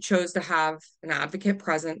so she chose to have an advocate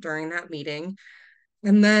present during that meeting.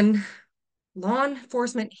 And then law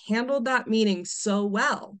enforcement handled that meeting so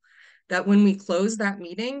well that when we closed that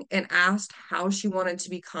meeting and asked how she wanted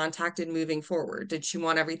to be contacted moving forward, did she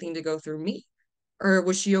want everything to go through me? Or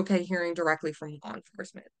was she okay hearing directly from law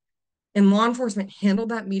enforcement? And law enforcement handled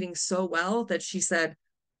that meeting so well that she said,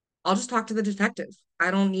 I'll just talk to the detective.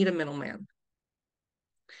 I don't need a middleman.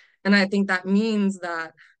 And I think that means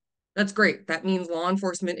that that's great. That means law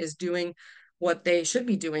enforcement is doing what they should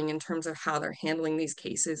be doing in terms of how they're handling these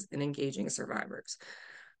cases and engaging survivors.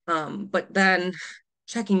 But then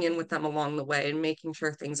checking in with them along the way and making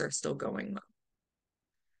sure things are still going well.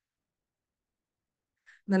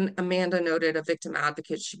 Then Amanda noted a victim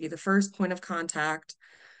advocate should be the first point of contact,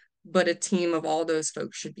 but a team of all those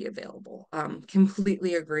folks should be available.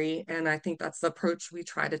 Completely agree. And I think that's the approach we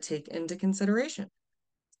try to take into consideration.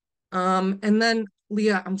 And then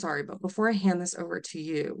Leah, I'm sorry, but before I hand this over to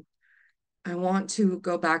you, I want to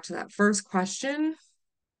go back to that first question.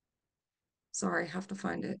 Sorry, I have to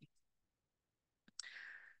find it.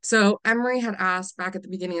 So Emery had asked back at the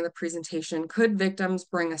beginning of the presentation, could victims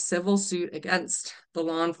bring a civil suit against the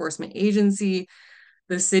law enforcement agency,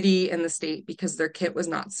 the city, and the state because their kit was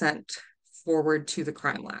not sent forward to the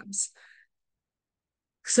crime labs?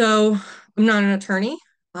 So I'm not an attorney,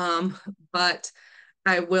 but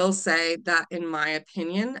I will say that in my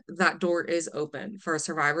opinion, that door is open for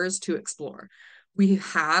survivors to explore. We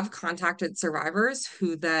have contacted survivors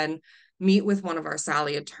who then meet with one of our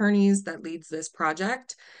Sally attorneys that leads this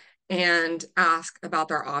project and ask about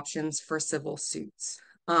their options for civil suits.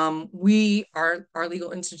 Our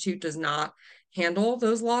legal institute does not handle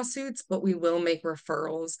those lawsuits, but we will make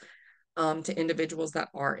referrals to individuals that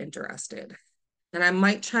are interested. And I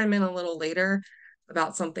might chime in a little later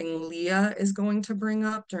about something Leah is going to bring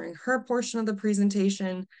up during her portion of the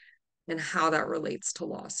presentation and how that relates to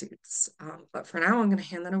lawsuits. But for now, I'm going to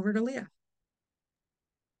hand that over to Leah.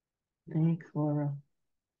 Thanks, Laura.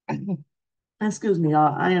 Excuse me,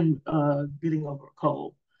 y'all. I am getting over a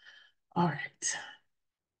cold. All right.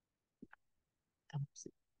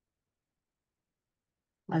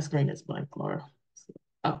 My screen is blank, Laura.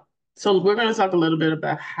 Oh, so we're going to talk a little bit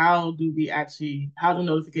about how do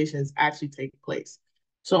notifications actually take place.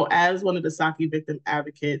 So as one of the SAKI victim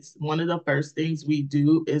advocates, one of the first things we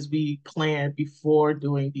do is we plan before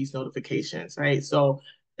doing these notifications, right? So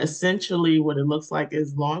essentially what it looks like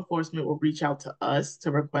is law enforcement will reach out to us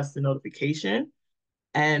to request a notification.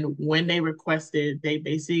 And when they requested, they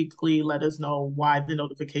basically let us know why the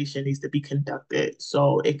notification needs to be conducted.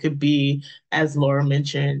 So it could be, as Laura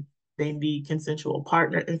mentioned, they need consensual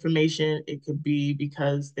partner information. It could be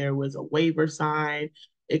because there was a waiver signed.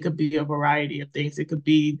 It could be a variety of things. It could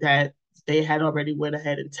be that they had already went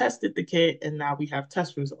ahead and tested the kit and now we have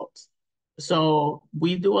test results. So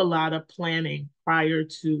we do a lot of planning prior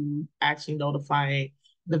to actually notifying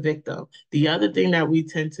the victim. The other thing that we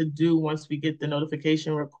tend to do once we get the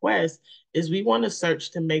notification request is we want to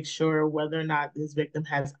search to make sure whether or not this victim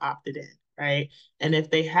has opted in, right? And if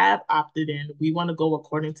they have opted in, we want to go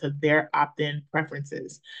according to their opt-in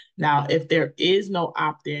preferences. Now, if there is no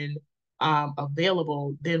opt-in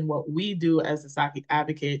available, then what we do as the SAKI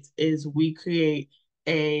advocates is we create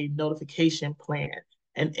a notification plan.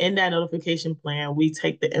 And in that notification plan, we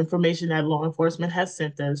take the information that law enforcement has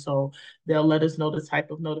sent us. So they'll let us know the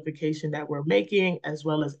type of notification that we're making, as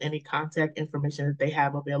well as any contact information that they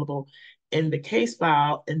have available in the case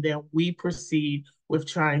file. And then we proceed with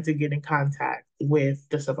trying to get in contact with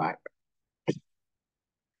the survivor.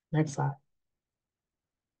 Next slide.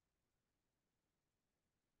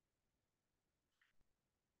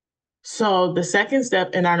 So the second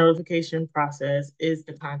step in our notification process is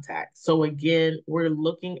the contact. So again, we're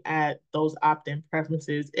looking at those opt-in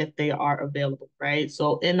preferences if they are available, right?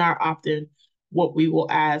 So in our opt-in, what we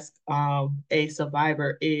will ask a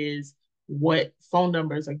survivor is what phone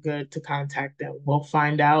numbers are good to contact them. We'll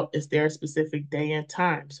find out is there a specific day and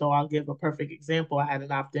time. So I'll give a perfect example. I had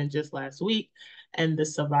an opt-in just last week, and the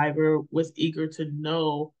survivor was eager to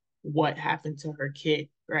know what happened to her kid,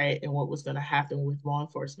 right? And what was going to happen with law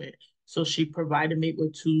enforcement. So she provided me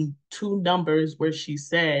with two numbers where she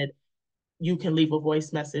said, you can leave a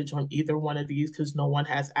voice message on either one of these because no one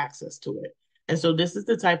has access to it. And so this is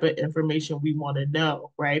the type of information we want to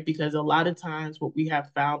know, right? Because a lot of times what we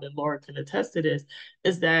have found, and Laura can attest to this,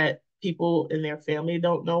 is that people in their family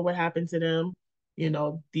don't know what happened to them. You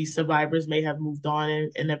know, these survivors may have moved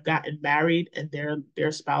on and have gotten married, and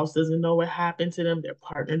their spouse doesn't know what happened to them, their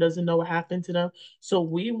partner doesn't know what happened to them. So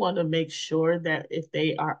we want to make sure that if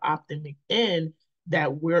they are opting in,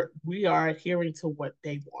 that we are adhering to what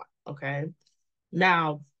they want. Okay.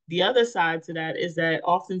 Now, the other side to that is that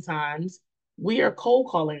oftentimes we are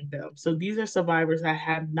cold calling them. So these are survivors that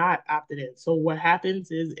have not opted in. So what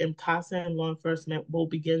happens is MCASA and law enforcement will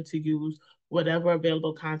begin to use whatever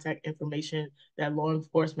available contact information that law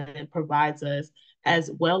enforcement provides us,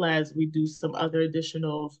 as well as we do some other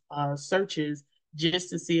additional searches just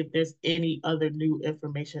to see if there's any other new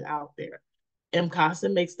information out there.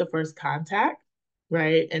 MCASA makes the first contact,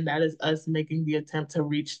 right? And that is us making the attempt to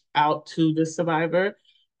reach out to the survivor.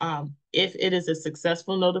 If it is a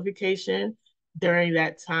successful notification, during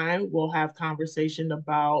that time, we'll have conversation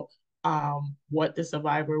about what the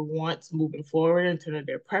survivor wants moving forward in terms of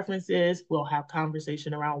their preferences. We'll have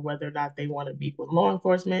conversation around whether or not they want to meet with law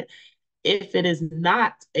enforcement. If it is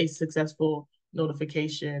not a successful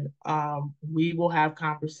notification, we will have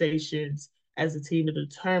conversations as a team to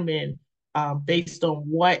determine based on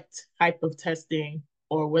what type of testing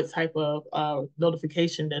or what type of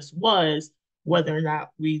notification this was, whether or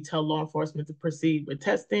not we tell law enforcement to proceed with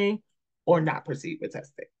testing or not proceed with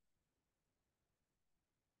testing.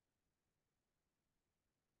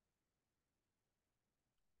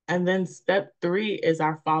 And then step three is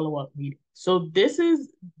our follow-up meeting. So this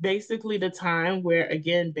is basically the time where,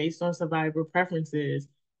 again, based on survivor preferences,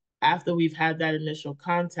 after we've had that initial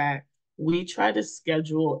contact, we try to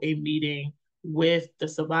schedule a meeting with the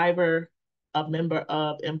survivor, a member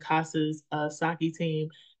of MCASA's SAKI team,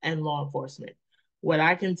 and law enforcement. What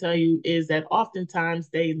I can tell you is that oftentimes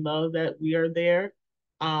they love that we are there.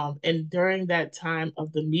 And during that time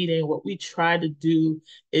of the meeting, what we try to do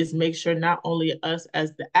is make sure not only us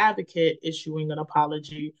as the advocate issuing an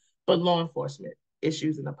apology, but law enforcement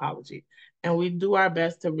issues an apology. And we do our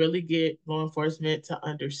best to really get law enforcement to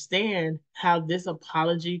understand how this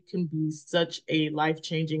apology can be such a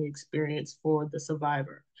life-changing experience for the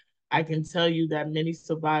survivor. I can tell you that many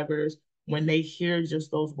survivors, when they hear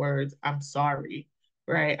just those words, I'm sorry,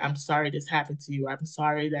 right? I'm sorry this happened to you. I'm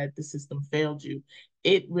sorry that the system failed you.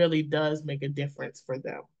 It really does make a difference for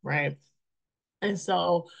them, right? And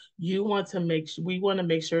so we want to make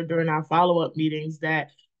sure during our follow-up meetings that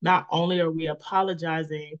not only are we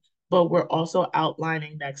apologizing, but we're also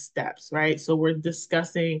outlining next steps, right? So we're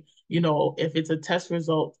discussing, if it's a test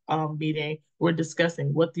result meeting, we're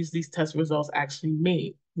discussing what these test results actually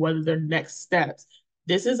mean, what are their next steps.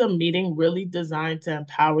 This is a meeting really designed to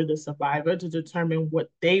empower the survivor to determine what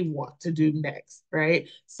they want to do next, right?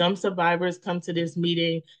 Some survivors come to this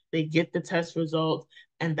meeting, they get the test results,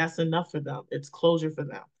 and that's enough for them. It's closure for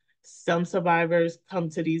them. Some survivors come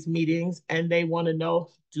to these meetings and they want to know,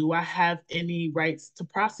 do I have any rights to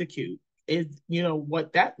prosecute?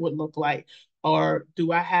 What that would look like? Or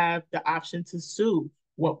do I have the option to sue?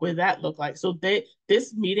 What would that look like? So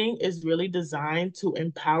this meeting is really designed to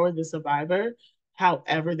empower the survivor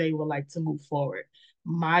however they would like to move forward.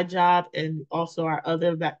 My job and also our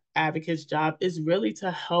other advocates' job is really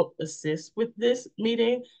to help assist with this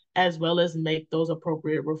meeting as well as make those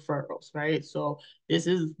appropriate referrals, right? So this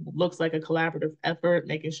looks like a collaborative effort,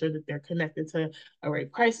 making sure that they're connected to a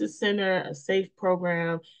rape crisis center, a SAFE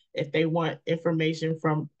program. If they want information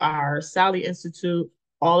from our Sally Institute,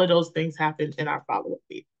 all of those things happen in our follow-up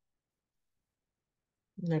meeting.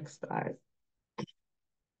 Next slide.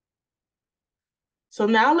 So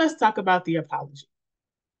now let's talk about the apology.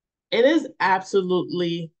 It is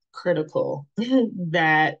absolutely critical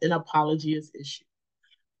that an apology is issued.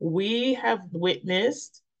 We have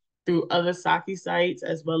witnessed through other SAKI sites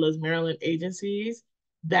as well as Maryland agencies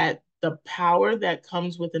that the power that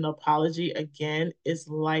comes with an apology, again, is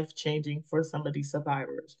life changing for some of these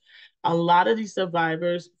survivors. A lot of these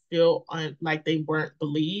survivors feel like they weren't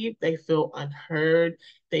believed, they feel unheard,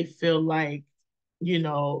 they feel like, you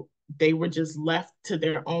know, they were just left to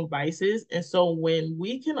their own vices. And so when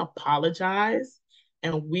we can apologize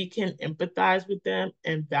and we can empathize with them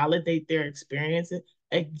and validate their experiences,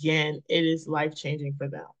 again, it is life changing for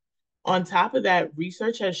them. On top of that,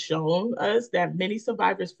 research has shown us that many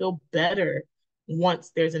survivors feel better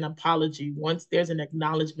once there's an apology, once there's an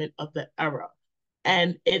acknowledgement of the error.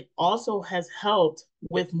 And it also has helped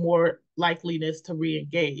with more likeliness to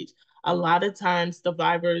re-engage. A lot of times,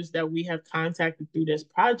 survivors that we have contacted through this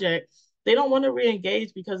project, they don't want to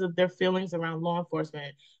re-engage because of their feelings around law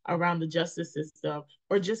enforcement, around the justice system,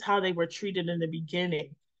 or just how they were treated in the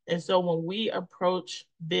beginning. And so when we approach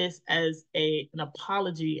this as an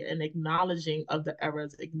apology and acknowledging of the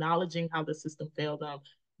errors, acknowledging how the system failed them,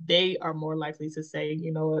 they are more likely to say,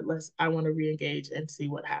 you know what, I want to re-engage and see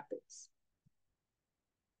what happens.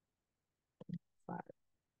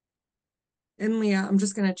 And Leah, I'm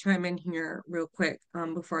just going to chime in here real quick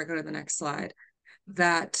before I go to the next slide.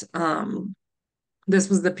 That this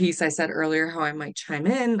was the piece I said earlier, how I might chime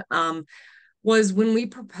in, was when we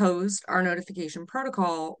proposed our notification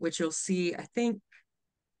protocol, which you'll see, I think,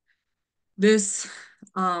 this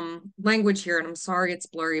language here, and I'm sorry it's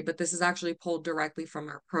blurry, but this is actually pulled directly from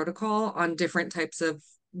our protocol on different types of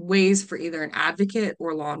ways for either an advocate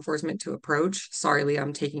or law enforcement to approach. Sorry, Leah,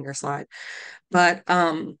 I'm taking your slide. But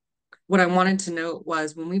what I wanted to note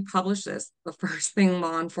was when we published this, the first thing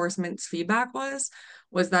law enforcement's feedback was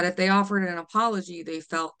that if they offered an apology, they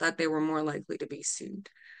felt that they were more likely to be sued.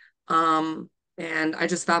 Um, and I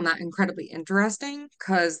just found that incredibly interesting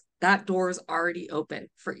because that door is already open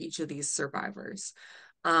for each of these survivors.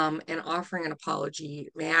 And offering an apology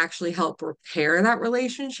may actually help repair that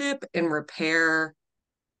relationship and repair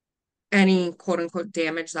any quote unquote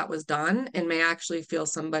damage that was done and may actually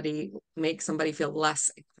make somebody feel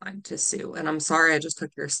less inclined to sue. And I'm sorry I just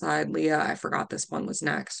took your side, Leah. I forgot this one was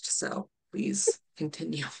next. So please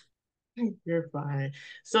continue. You're fine.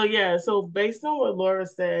 So yeah, so based on what Laura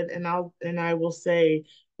said, and I will say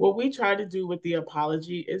what we try to do with the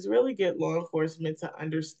apology is really get law enforcement to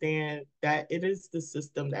understand that it is the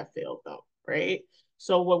system that failed them, right?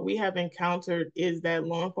 So what we have encountered is that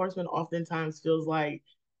law enforcement oftentimes feels like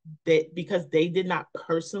that because they did not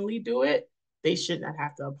personally do it, they should not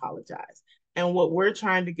have to apologize. And what we're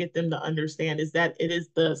trying to get them to understand is that it is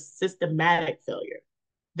the systematic failure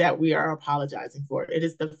that we are apologizing for. It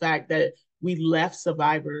is the fact that we left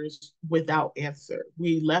survivors without answer.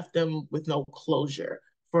 We left them with no closure.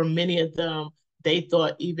 For many of them, they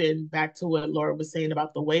thought, even back to what Laura was saying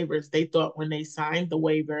about the waivers, they thought when they signed the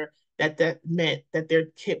waiver that that meant that their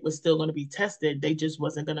kit was still going to be tested. They just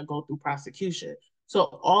wasn't going to go through prosecution. So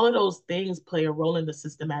all of those things play a role in the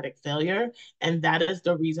systematic failure. And that is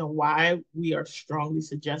the reason why we are strongly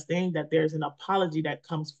suggesting that there's an apology that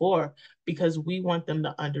comes forth, because we want them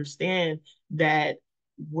to understand that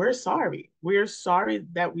we're sorry. We're sorry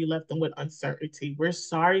that we left them with uncertainty. We're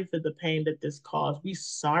sorry for the pain that this caused. We're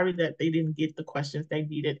sorry that they didn't get the questions they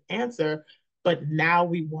needed answer, but now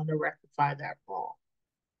we want to rectify that wrong.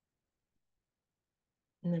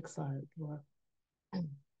 Next slide, Laura.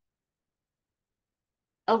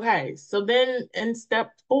 Okay, so then in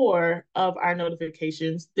step 4 of our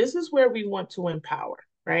notifications, this is where we want to empower,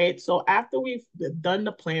 right? So after we've done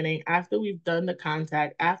the planning, after we've done the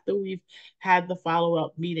contact, after we've had the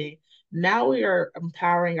follow-up meeting, now we are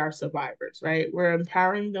empowering our survivors, right? We're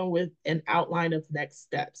empowering them with an outline of next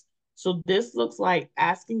steps. So this looks like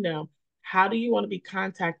asking them, how do you want to be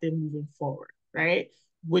contacted moving forward, right?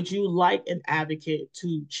 Would you like an advocate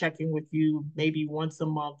to check in with you maybe once a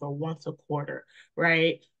month or once a quarter?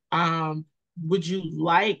 Right? Um, would you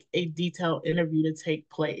like a detailed interview to take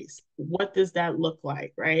place? What does that look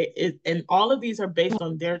like? Right? And all of these are based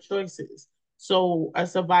on their choices. So a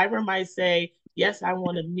survivor might say, yes, I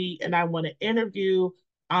want to meet and I want to interview.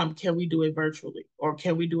 Can we do it virtually? Or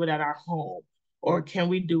can we do it at our home? Or can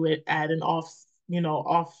we do it at an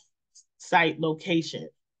off-site location?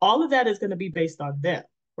 All of that is going to be based on them,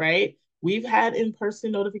 right? We've had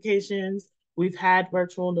in-person notifications, we've had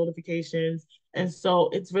virtual notifications, and so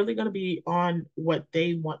it's really going to be on what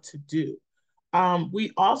they want to do.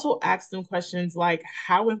 We also ask them questions like,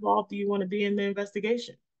 how involved do you want to be in the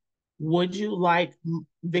investigation? Would you like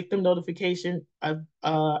victim notification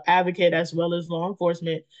advocate as well as law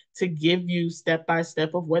enforcement to give you step by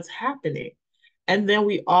step of what's happening? And then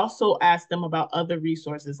we also ask them about other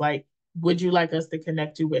resources like, would you like us to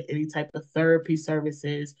connect you with any type of therapy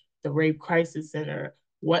services, the Rape Crisis Center?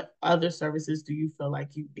 What other services do you feel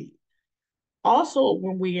like you need? Also,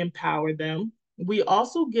 when we empower them, we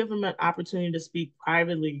also give them an opportunity to speak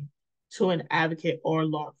privately to an advocate or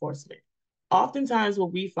law enforcement. Oftentimes,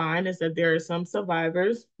 what we find is that there are some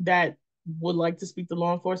survivors that would like to speak to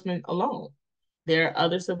law enforcement alone. There are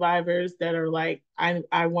other survivors that are like,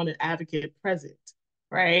 I want an advocate present,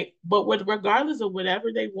 right? But regardless of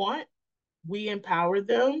whatever they want, we empower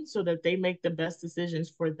them so that they make the best decisions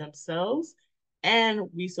for themselves, and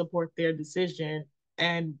we support their decision,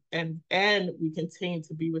 and we continue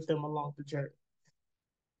to be with them along the journey.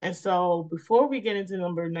 And so before we get into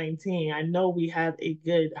number 19, I know we have a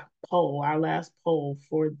good poll, our last poll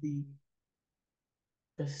for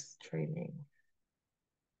this training.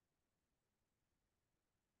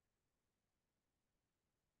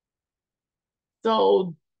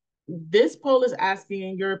 So this poll is asking,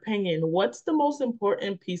 in your opinion, what's the most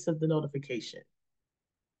important piece of the notification?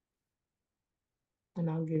 And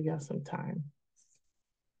I'll give y'all some time.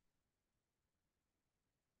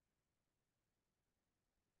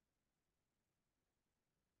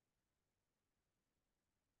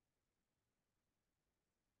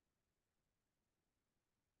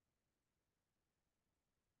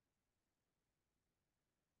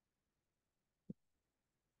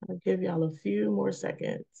 I'll give y'all a few more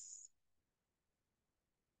seconds.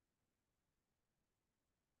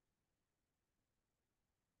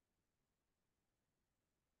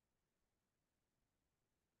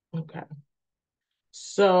 Okay.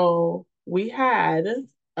 So we had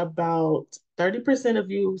about 30% of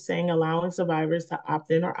you saying allowing survivors to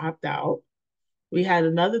opt in or opt out. We had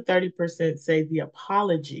another 30% say the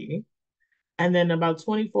apology. And then about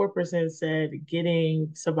 24% said getting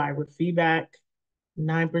survivor feedback.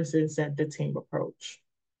 9% said the team approach.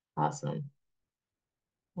 Awesome.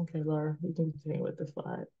 Okay, Laura, we can continue with the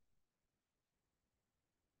slide.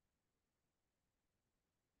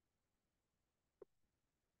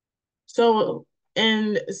 So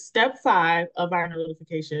in step 5 of our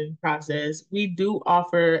notification process, we do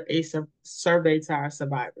offer a survey to our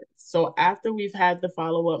survivors. So after we've had the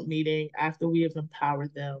follow-up meeting, after we have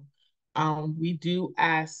empowered them, we do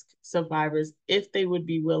ask survivors if they would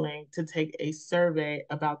be willing to take a survey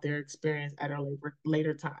about their experience at a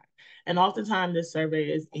later time. And oftentimes this survey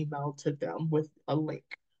is emailed to them with a link.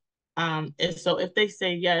 And so if they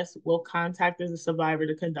say yes, we'll contact the survivor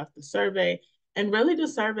to conduct the survey. And really, the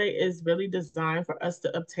survey is really designed for us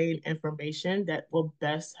to obtain information that will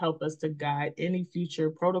best help us to guide any future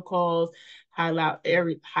protocols, highlight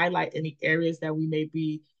any areas that we may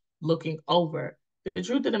be looking over. The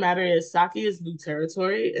truth of the matter is, SAKI is new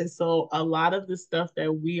territory. And so a lot of the stuff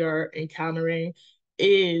that we are encountering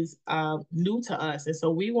is new to us. And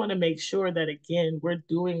so we want to make sure that, again, we're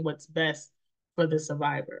doing what's best for the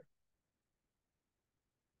survivor.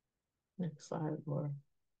 Next slide, Laura.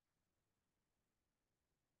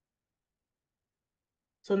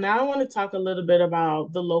 So now I want to talk a little bit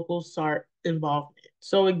about the local SART involvement.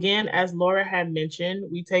 So again, as Laura had mentioned,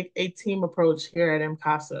 we take a team approach here at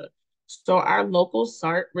MCASA. So our local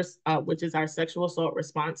SART, which is our sexual assault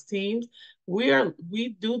response teams,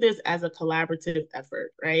 we do this as a collaborative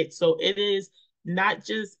effort, right? So it is not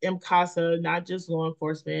just MCASA, not just law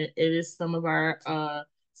enforcement. It is some of our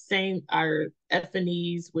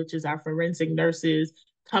F&Es, which is our forensic nurses,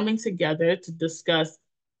 coming together to discuss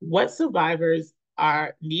what survivors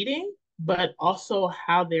are needing, but also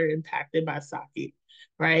how they're impacted by SAKI,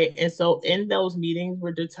 right? And so in those meetings,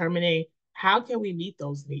 we're determining how can we meet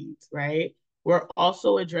those needs, right? We're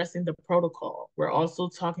also addressing the protocol. We're also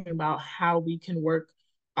talking about how we can work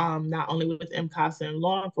not only with MCASA and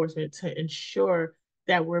law enforcement to ensure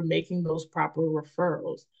that we're making those proper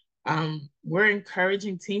referrals. We're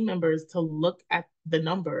encouraging team members to look at the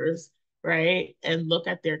numbers, right? And look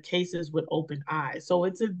at their cases with open eyes. So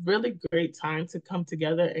it's a really great time to come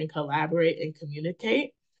together and collaborate and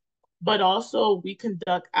communicate. But also, we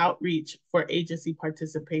conduct outreach for agency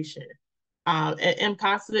participation. And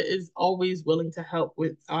MCASA is always willing to help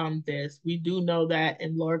with this. We do know that,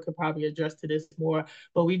 and Laura could probably address to this more,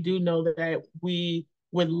 but we do know that we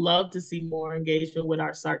would love to see more engagement with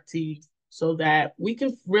our SART teams so that we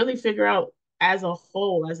can really figure out as a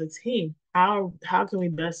whole, as a team, how can we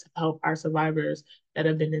best help our survivors that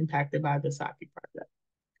have been impacted by the SAKI project.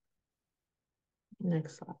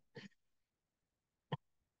 Next slide.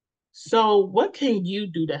 So what can you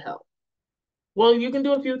do to help? Well, you can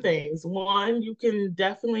do a few things. One, you can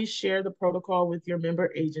definitely share the protocol with your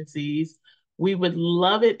member agencies. We would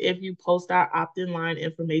love it if you post our opt-in line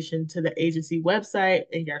information to the agency website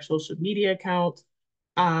and your social media accounts.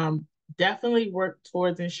 Um, Definitely work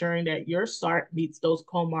towards ensuring that your SART meets those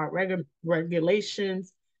COMAR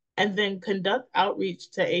regulations, and then conduct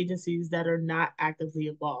outreach to agencies that are not actively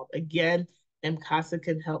involved. Again, MCASA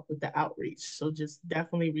can help with the outreach. So just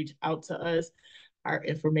definitely reach out to us. Our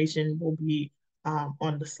information will be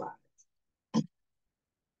on the slide. All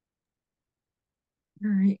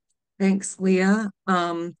right. Thanks, Leah.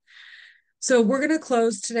 So we're going to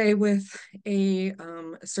close today with a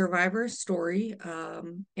survivor story,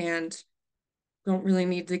 and don't really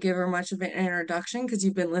need to give her much of an introduction because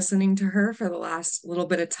you've been listening to her for the last little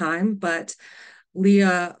bit of time. But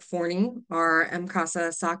Leah Forney, our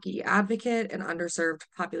MCASA SAKI advocate and underserved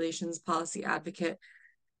populations policy advocate,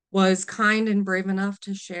 was kind and brave enough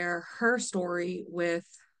to share her story with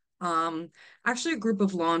um, actually a group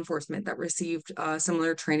of law enforcement that received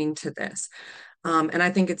similar training to this. And I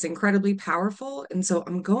think it's incredibly powerful. And so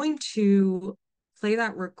I'm going to play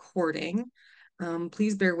that recording.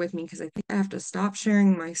 Please bear with me because I think I have to stop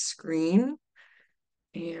sharing my screen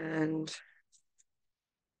and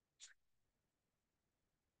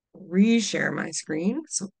reshare my screen.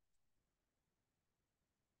 So,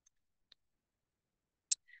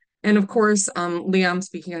 and of course, Leah, I'm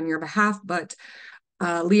speaking on your behalf, but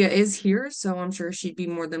Leah is here, so I'm sure she'd be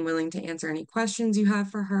more than willing to answer any questions you have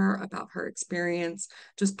for her about her experience.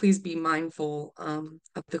 Just please be mindful of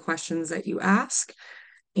the questions that you ask.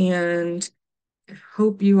 And I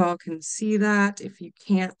hope you all can see that. If you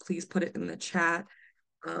can't, please put it in the chat.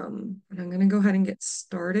 And I'm going to go ahead and get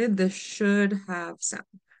started. This should have sound.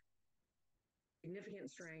 Significant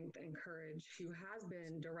strength and courage who has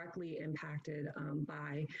been directly impacted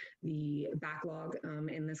by the backlog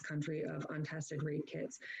in this country of untested rape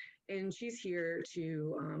kits. And she's here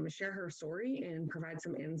to share her story and provide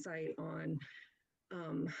some insight um,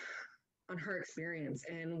 on her experience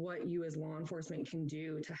and what you as law enforcement can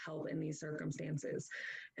do to help in these circumstances.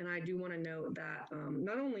 And I do want to note that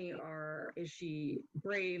not only is she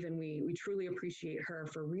brave, and we truly appreciate her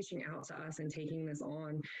for reaching out to us and taking this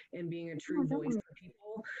on and being a true voice for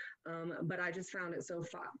people, but I just found it so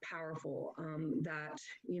powerful that,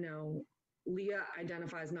 Leah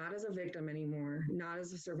identifies not as a victim anymore, not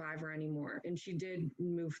as a survivor anymore. And she did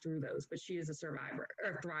move through those, but she is a survivor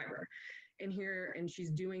or a thriver. And she's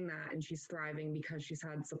doing that, and she's thriving because she's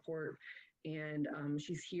had support, and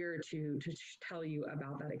she's here to tell you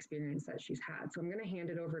about that experience that she's had. So I'm going to hand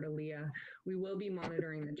it over to Leah. We will be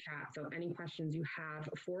monitoring the chat, so any questions you have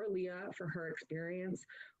for Leah, for her experience,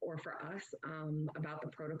 or for us about the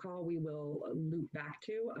protocol, we will loop back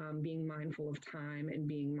to, being mindful of time and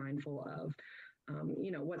being mindful of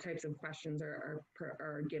what types of questions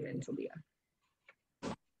are given to Leah.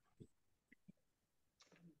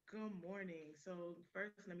 Good morning. So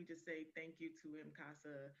first, let me just say thank you to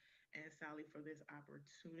MCASA and Sally for this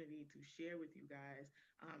opportunity to share with you guys.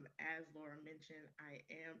 As Laura mentioned, I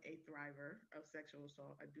am a thriver of sexual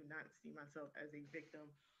assault. I do not see myself as a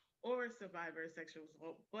victim or a survivor of sexual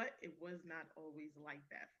assault, but it was not always like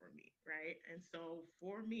that for me, right? And so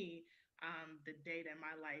for me, the day that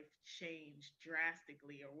my life changed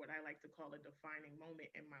drastically, or what I like to call a defining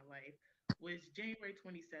moment in my life, was January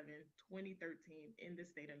 27th, 2013, in the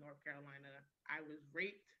state of North Carolina. I was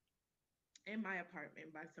raped in my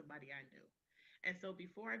apartment by somebody I knew. And so,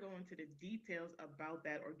 before I go into the details about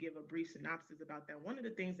that or give a brief synopsis about that, one of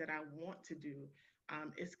the things that I want to do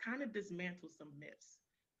is kind of dismantle some myths.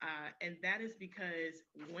 And that is because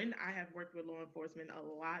when I have worked with law enforcement, a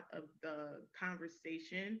lot of the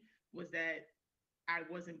conversation was that I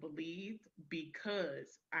wasn't believed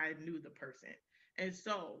because I knew the person. And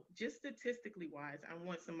so, just statistically wise, I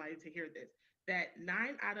want somebody to hear this, that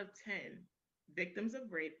 9 out of 10 victims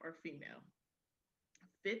of rape are female.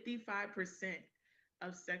 55%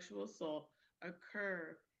 of sexual assault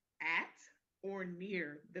occur at or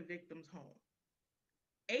near the victim's home.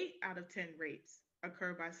 8 out of 10 rapes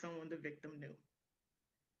occur by someone the victim knew.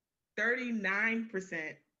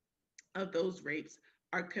 39% of those rapes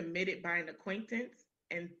are committed by an acquaintance,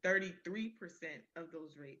 and 33% of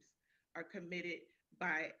those rapes are committed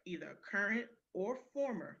by either a current or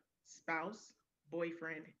former spouse,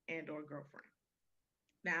 boyfriend, and or girlfriend.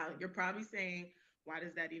 Now, you're probably saying, why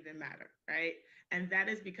does that even matter, right? And that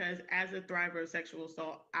is because as a thriver of sexual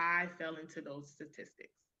assault, I fell into those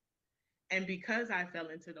statistics. And because I fell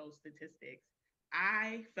into those statistics,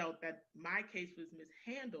 I felt that my case was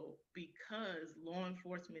mishandled because law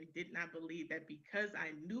enforcement did not believe that because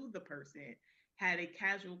I knew the person, had a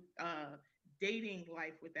casual dating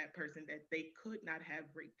life with that person that they could not have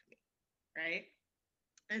raped me, right?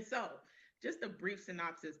 And so, just a brief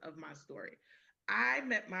synopsis of my story. I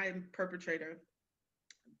met my perpetrator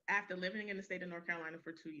after living in the state of North Carolina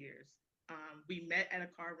for 2 years. We met at a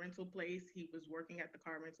car rental place. He was working at the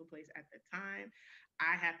car rental place at the time.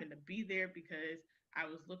 I happened to be there because I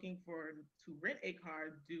was looking for to rent a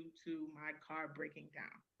car due to my car breaking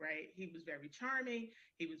down. Right? He was very charming.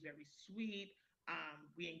 He was very sweet.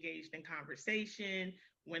 We engaged in conversation.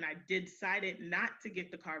 When I decided not to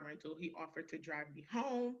get the car rental, he offered to drive me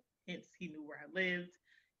home. Hence, he knew where I lived.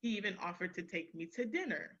 He even offered to take me to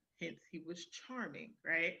dinner. Hence, he was charming,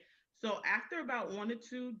 right? So after about 1 or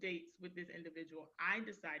 2 dates with this individual, I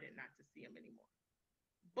decided not to see him anymore.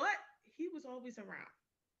 But he was always around.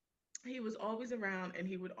 He was always around and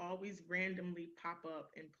he would always randomly pop up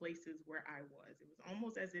in places where I was. It was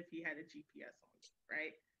almost as if he had a GPS on me,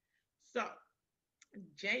 right? So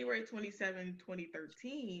January 27,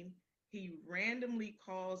 2013, he randomly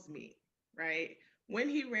calls me, right? When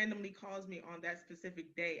he randomly calls me on that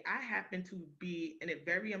specific day, I happen to be in a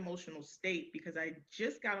very emotional state because I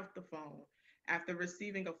just got off the phone after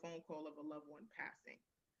receiving a phone call of a loved one passing.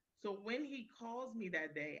 So when he calls me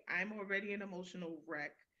that day, I'm already an emotional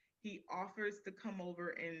wreck. He offers to come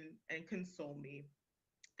over and console me.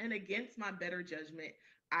 And against my better judgment,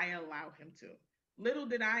 I allow him to. Little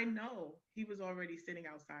did I know he was already sitting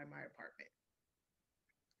outside my apartment.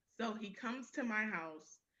 So he comes to my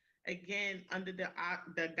house again under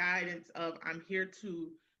the guidance of I'm here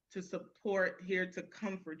to support, here to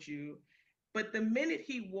comfort you. But the minute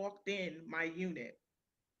he walked in my unit,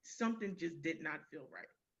 something just did not feel right.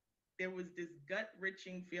 There was this gut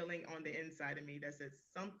wrenching feeling on the inside of me that says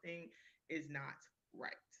something is not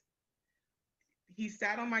right. He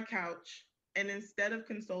sat on my couch, and instead of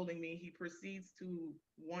consoling me, he proceeds to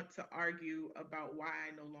want to argue about why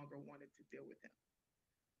I no longer wanted to deal with him.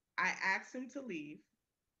 I asked him to leave,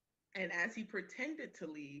 and as he pretended to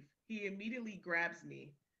leave, he immediately grabs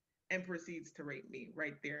me and proceeds to rape me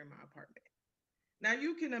right there in my apartment. Now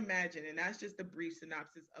you can imagine, and that's just a brief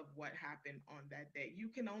synopsis of what happened on that day. You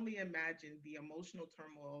can only imagine the emotional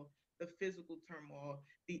turmoil, the physical turmoil,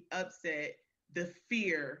 the upset, the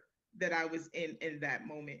fear that I was in that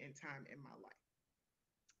moment in time in my life.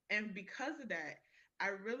 And because of that, I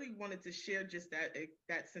really wanted to share just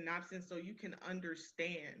that synopsis so you can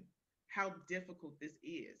understand how difficult this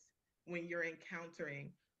is when you're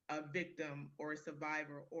encountering a victim or a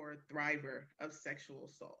survivor or a thriver of sexual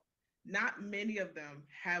assault. Not many of them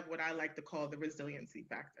have what I like to call the resiliency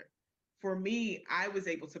factor. For me, I was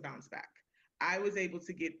able to bounce back. I was able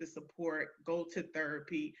to get the support, go to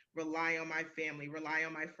therapy, rely on my family, rely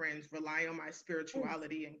on my friends, rely on my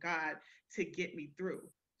spirituality and God to get me through.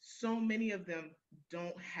 So many of them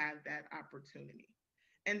don't have that opportunity.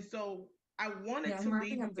 And so I wanted Yeah, to I'm wrapping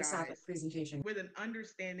leave up you the SAVAT guys presentation. with an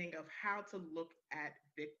understanding of how to look at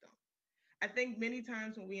victims. I think many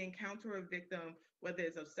times when we encounter a victim, whether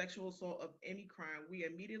it's of sexual assault of any crime, we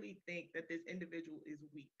immediately think that this individual is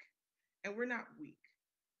weak. And we're not weak.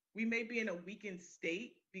 We may be in a weakened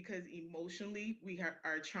state because emotionally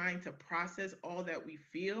are trying to process all that we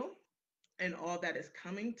feel and all that is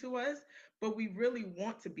coming to us, but we really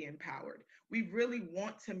want to be empowered. We really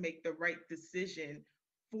want to make the right decision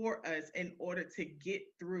for us in order to get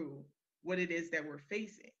through what it is that we're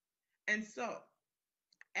facing. And so,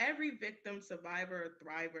 every victim, survivor, or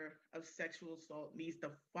thriver of sexual assault needs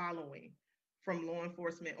the following from law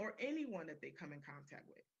enforcement or anyone that they come in contact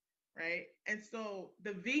with, right? And so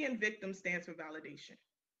the V in victim stands for validation.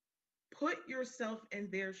 Put yourself in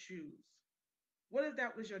their shoes. What if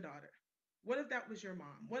that was your daughter? What if that was your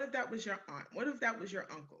mom? What if that was your aunt? What if that was your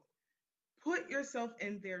uncle? Put yourself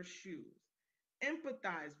in their shoes.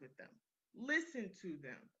 Empathize with them. Listen to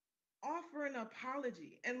them. Offer an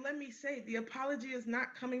apology. And let me say, the apology is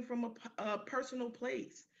not coming from a personal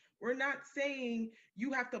place. We're not saying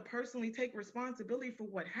you have to personally take responsibility for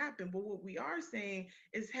what happened. But what we are saying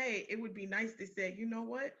is, hey, it would be nice to say, you know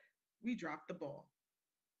what? We dropped the ball.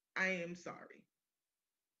 I am sorry.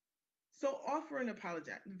 So offer an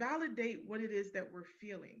apology. Validate what it is that we're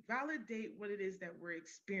feeling. Validate what it is that we're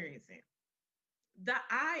experiencing. The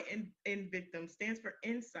I in victim stands for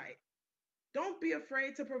insight. Don't be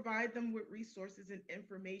afraid to provide them with resources and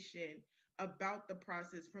information about the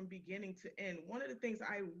process from beginning to end. One of the things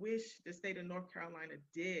I wish the state of North Carolina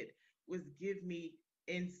did was give me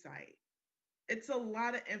insight. It's a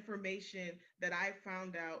lot of information that I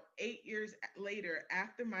found out 8 years later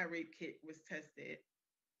after my rape kit was tested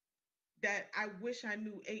that I wish I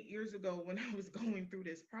knew 8 years ago when I was going through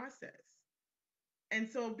this process. And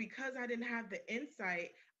so, because I didn't have the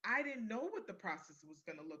insight, I didn't know what the process was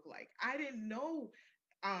going to look like. I didn't know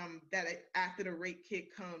that after the rape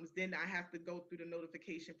kit comes, then I have to go through the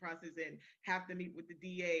notification process and have to meet with the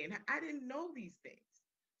DA. And I didn't know these things.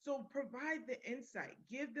 So provide the insight,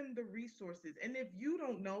 give them the resources. And if you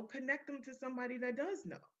don't know, connect them to somebody that does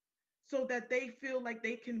know so that they feel like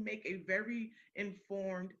they can make a very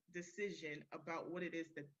informed decision about what it is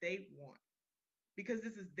that they want because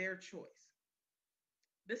this is their choice.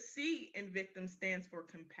 The C in victim stands for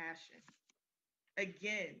compassion.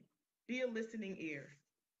 Again, be a listening ear.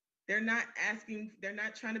 They're not asking, they're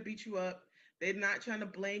not trying to beat you up. They're not trying to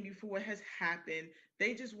blame you for what has happened.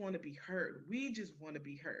 They just want to be heard. We just want to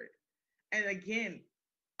be heard. And again,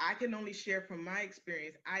 I can only share from my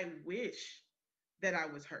experience. I wish that I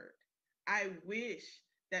was heard. I wish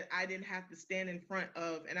that I didn't have to stand in front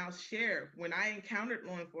of, and I'll share, when I encountered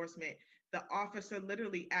law enforcement, the officer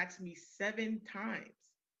literally asked me 7 times,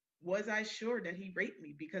 was I sure that he raped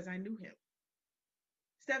me because I knew him?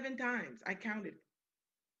 7 times, I counted it.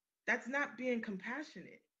 That's not being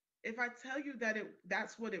compassionate. If I tell you that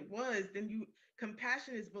that's what it was, then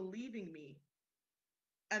compassion is believing me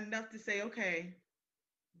enough to say, okay,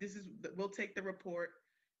 we'll take the report,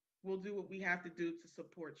 we'll do what we have to do to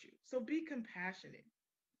support you. So be compassionate.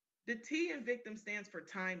 The T in victim stands for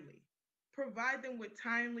timely. Provide them with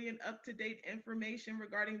timely and up-to-date information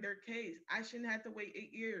regarding their case. I shouldn't have to wait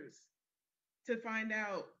 8 years to find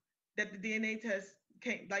out that the DNA test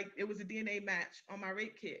came, like it was a DNA match on my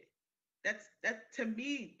rape kit. That to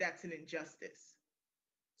me, that's an injustice.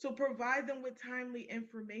 So provide them with timely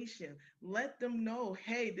information. Let them know,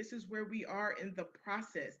 hey, this is where we are in the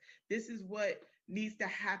process. This is what needs to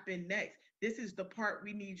happen next. This is the part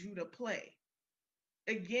we need you to play.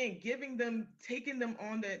 Again, taking them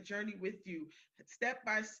on that journey with you, step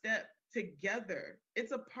by step together.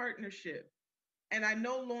 It's a partnership. And I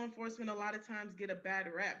know law enforcement a lot of times get a bad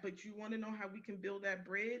rap, but you want to know how we can build that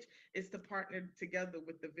bridge? It's to partner together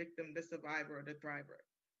with the victim, the survivor, or the thriver.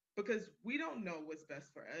 Because we don't know what's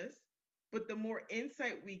best for us. But the more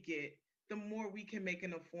insight we get, the more we can make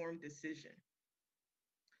an informed decision.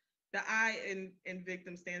 The I in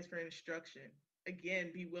victim stands for instruction.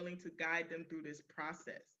 Again, be willing to guide them through this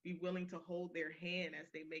process. Be willing to hold their hand as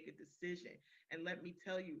they make a decision. And let me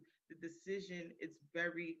tell you, the decision is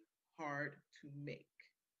very hard to make.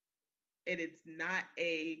 And it's not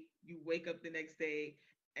you wake up the next day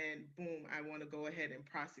and boom, I want to go ahead and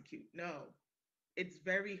prosecute. No, it's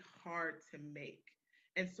very hard to make.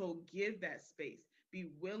 And so give that space.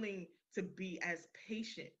 Be willing to be as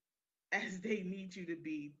patient as they need you to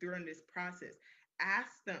be during this process.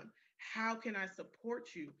 Ask them, how can I support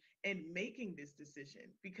you in making this decision?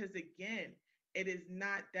 Because again, it is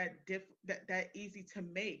not that easy to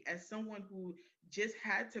make. As someone who just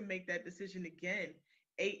had to make that decision again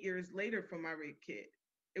 8 years later for my rape kit,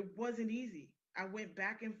 it wasn't easy. I went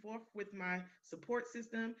back and forth with my support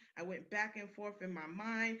system. I went back and forth in my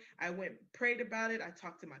mind. Prayed about it. I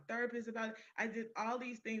talked to my therapist about it. I did all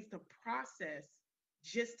these things to process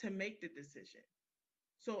just to make the decision.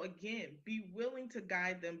 So again, be willing to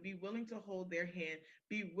guide them, be willing to hold their hand,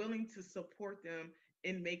 be willing to support them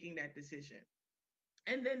in making that decision.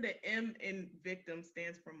 And then the M in victim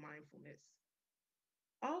stands for mindfulness.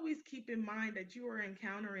 Always keep in mind that you are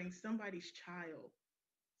encountering somebody's child,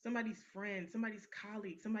 somebody's friend, somebody's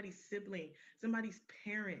colleague, somebody's sibling, somebody's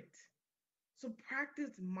parent. So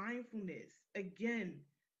practice mindfulness. Again,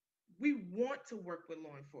 we want to work with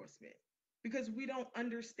law enforcement because we don't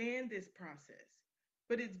understand this process.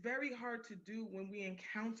 But it's very hard to do when we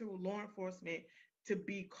encounter law enforcement to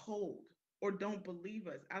be cold or don't believe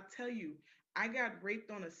us. I'll tell you, I got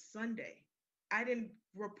raped on a Sunday. I didn't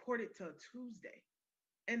report it till Tuesday.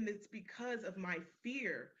 And it's because of my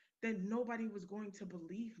fear that nobody was going to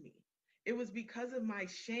believe me. It was because of my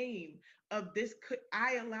shame of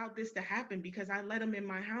I allowed this to happen because I let him in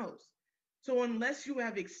my house. So unless you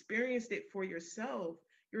have experienced it for yourself,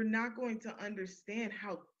 you're not going to understand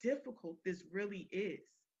how difficult this really is.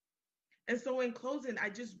 And so in closing, I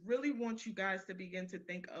just really want you guys to begin to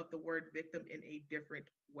think of the word victim in a different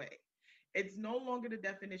way. It's no longer the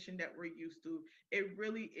definition that we're used to. It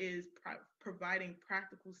really is providing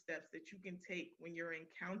practical steps that you can take when you're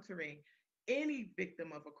encountering any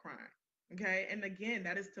victim of a crime. Okay. And again,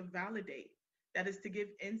 that is to validate, that is to give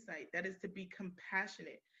insight, that is to be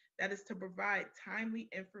compassionate, that is to provide timely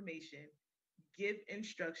information, give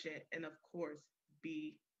instruction, and of course,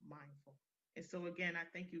 be mindful. And so, again, I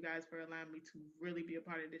thank you guys for allowing me to really be a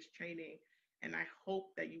part of this training. And I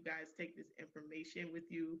hope that you guys take this information with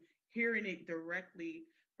you, hearing it directly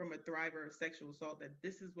from a thriver of sexual assault, that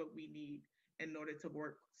this is what we need in order to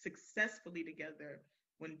work successfully together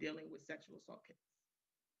when dealing with sexual assault cases.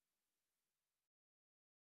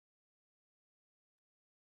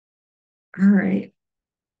 All right.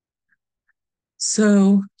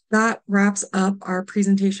 So that wraps up our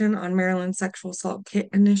presentation on Maryland Sexual Assault Kit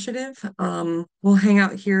Initiative. We'll hang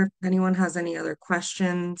out here if anyone has any other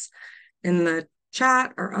questions in the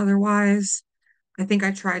chat or otherwise. I think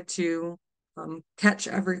I tried to catch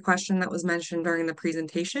every question that was mentioned during the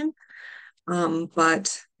presentation.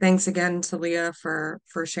 But thanks again to Leah for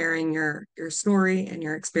sharing your story and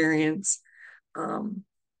your experience. Um,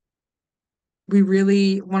 we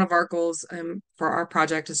really, one of our goals for our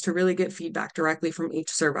project is to really get feedback directly from each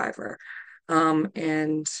survivor.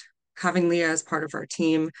 And having Leah as part of our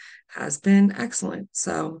team has been excellent.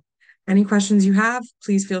 So any questions you have,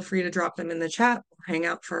 please feel free to drop them in the chat. We'll hang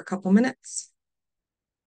out for a couple minutes.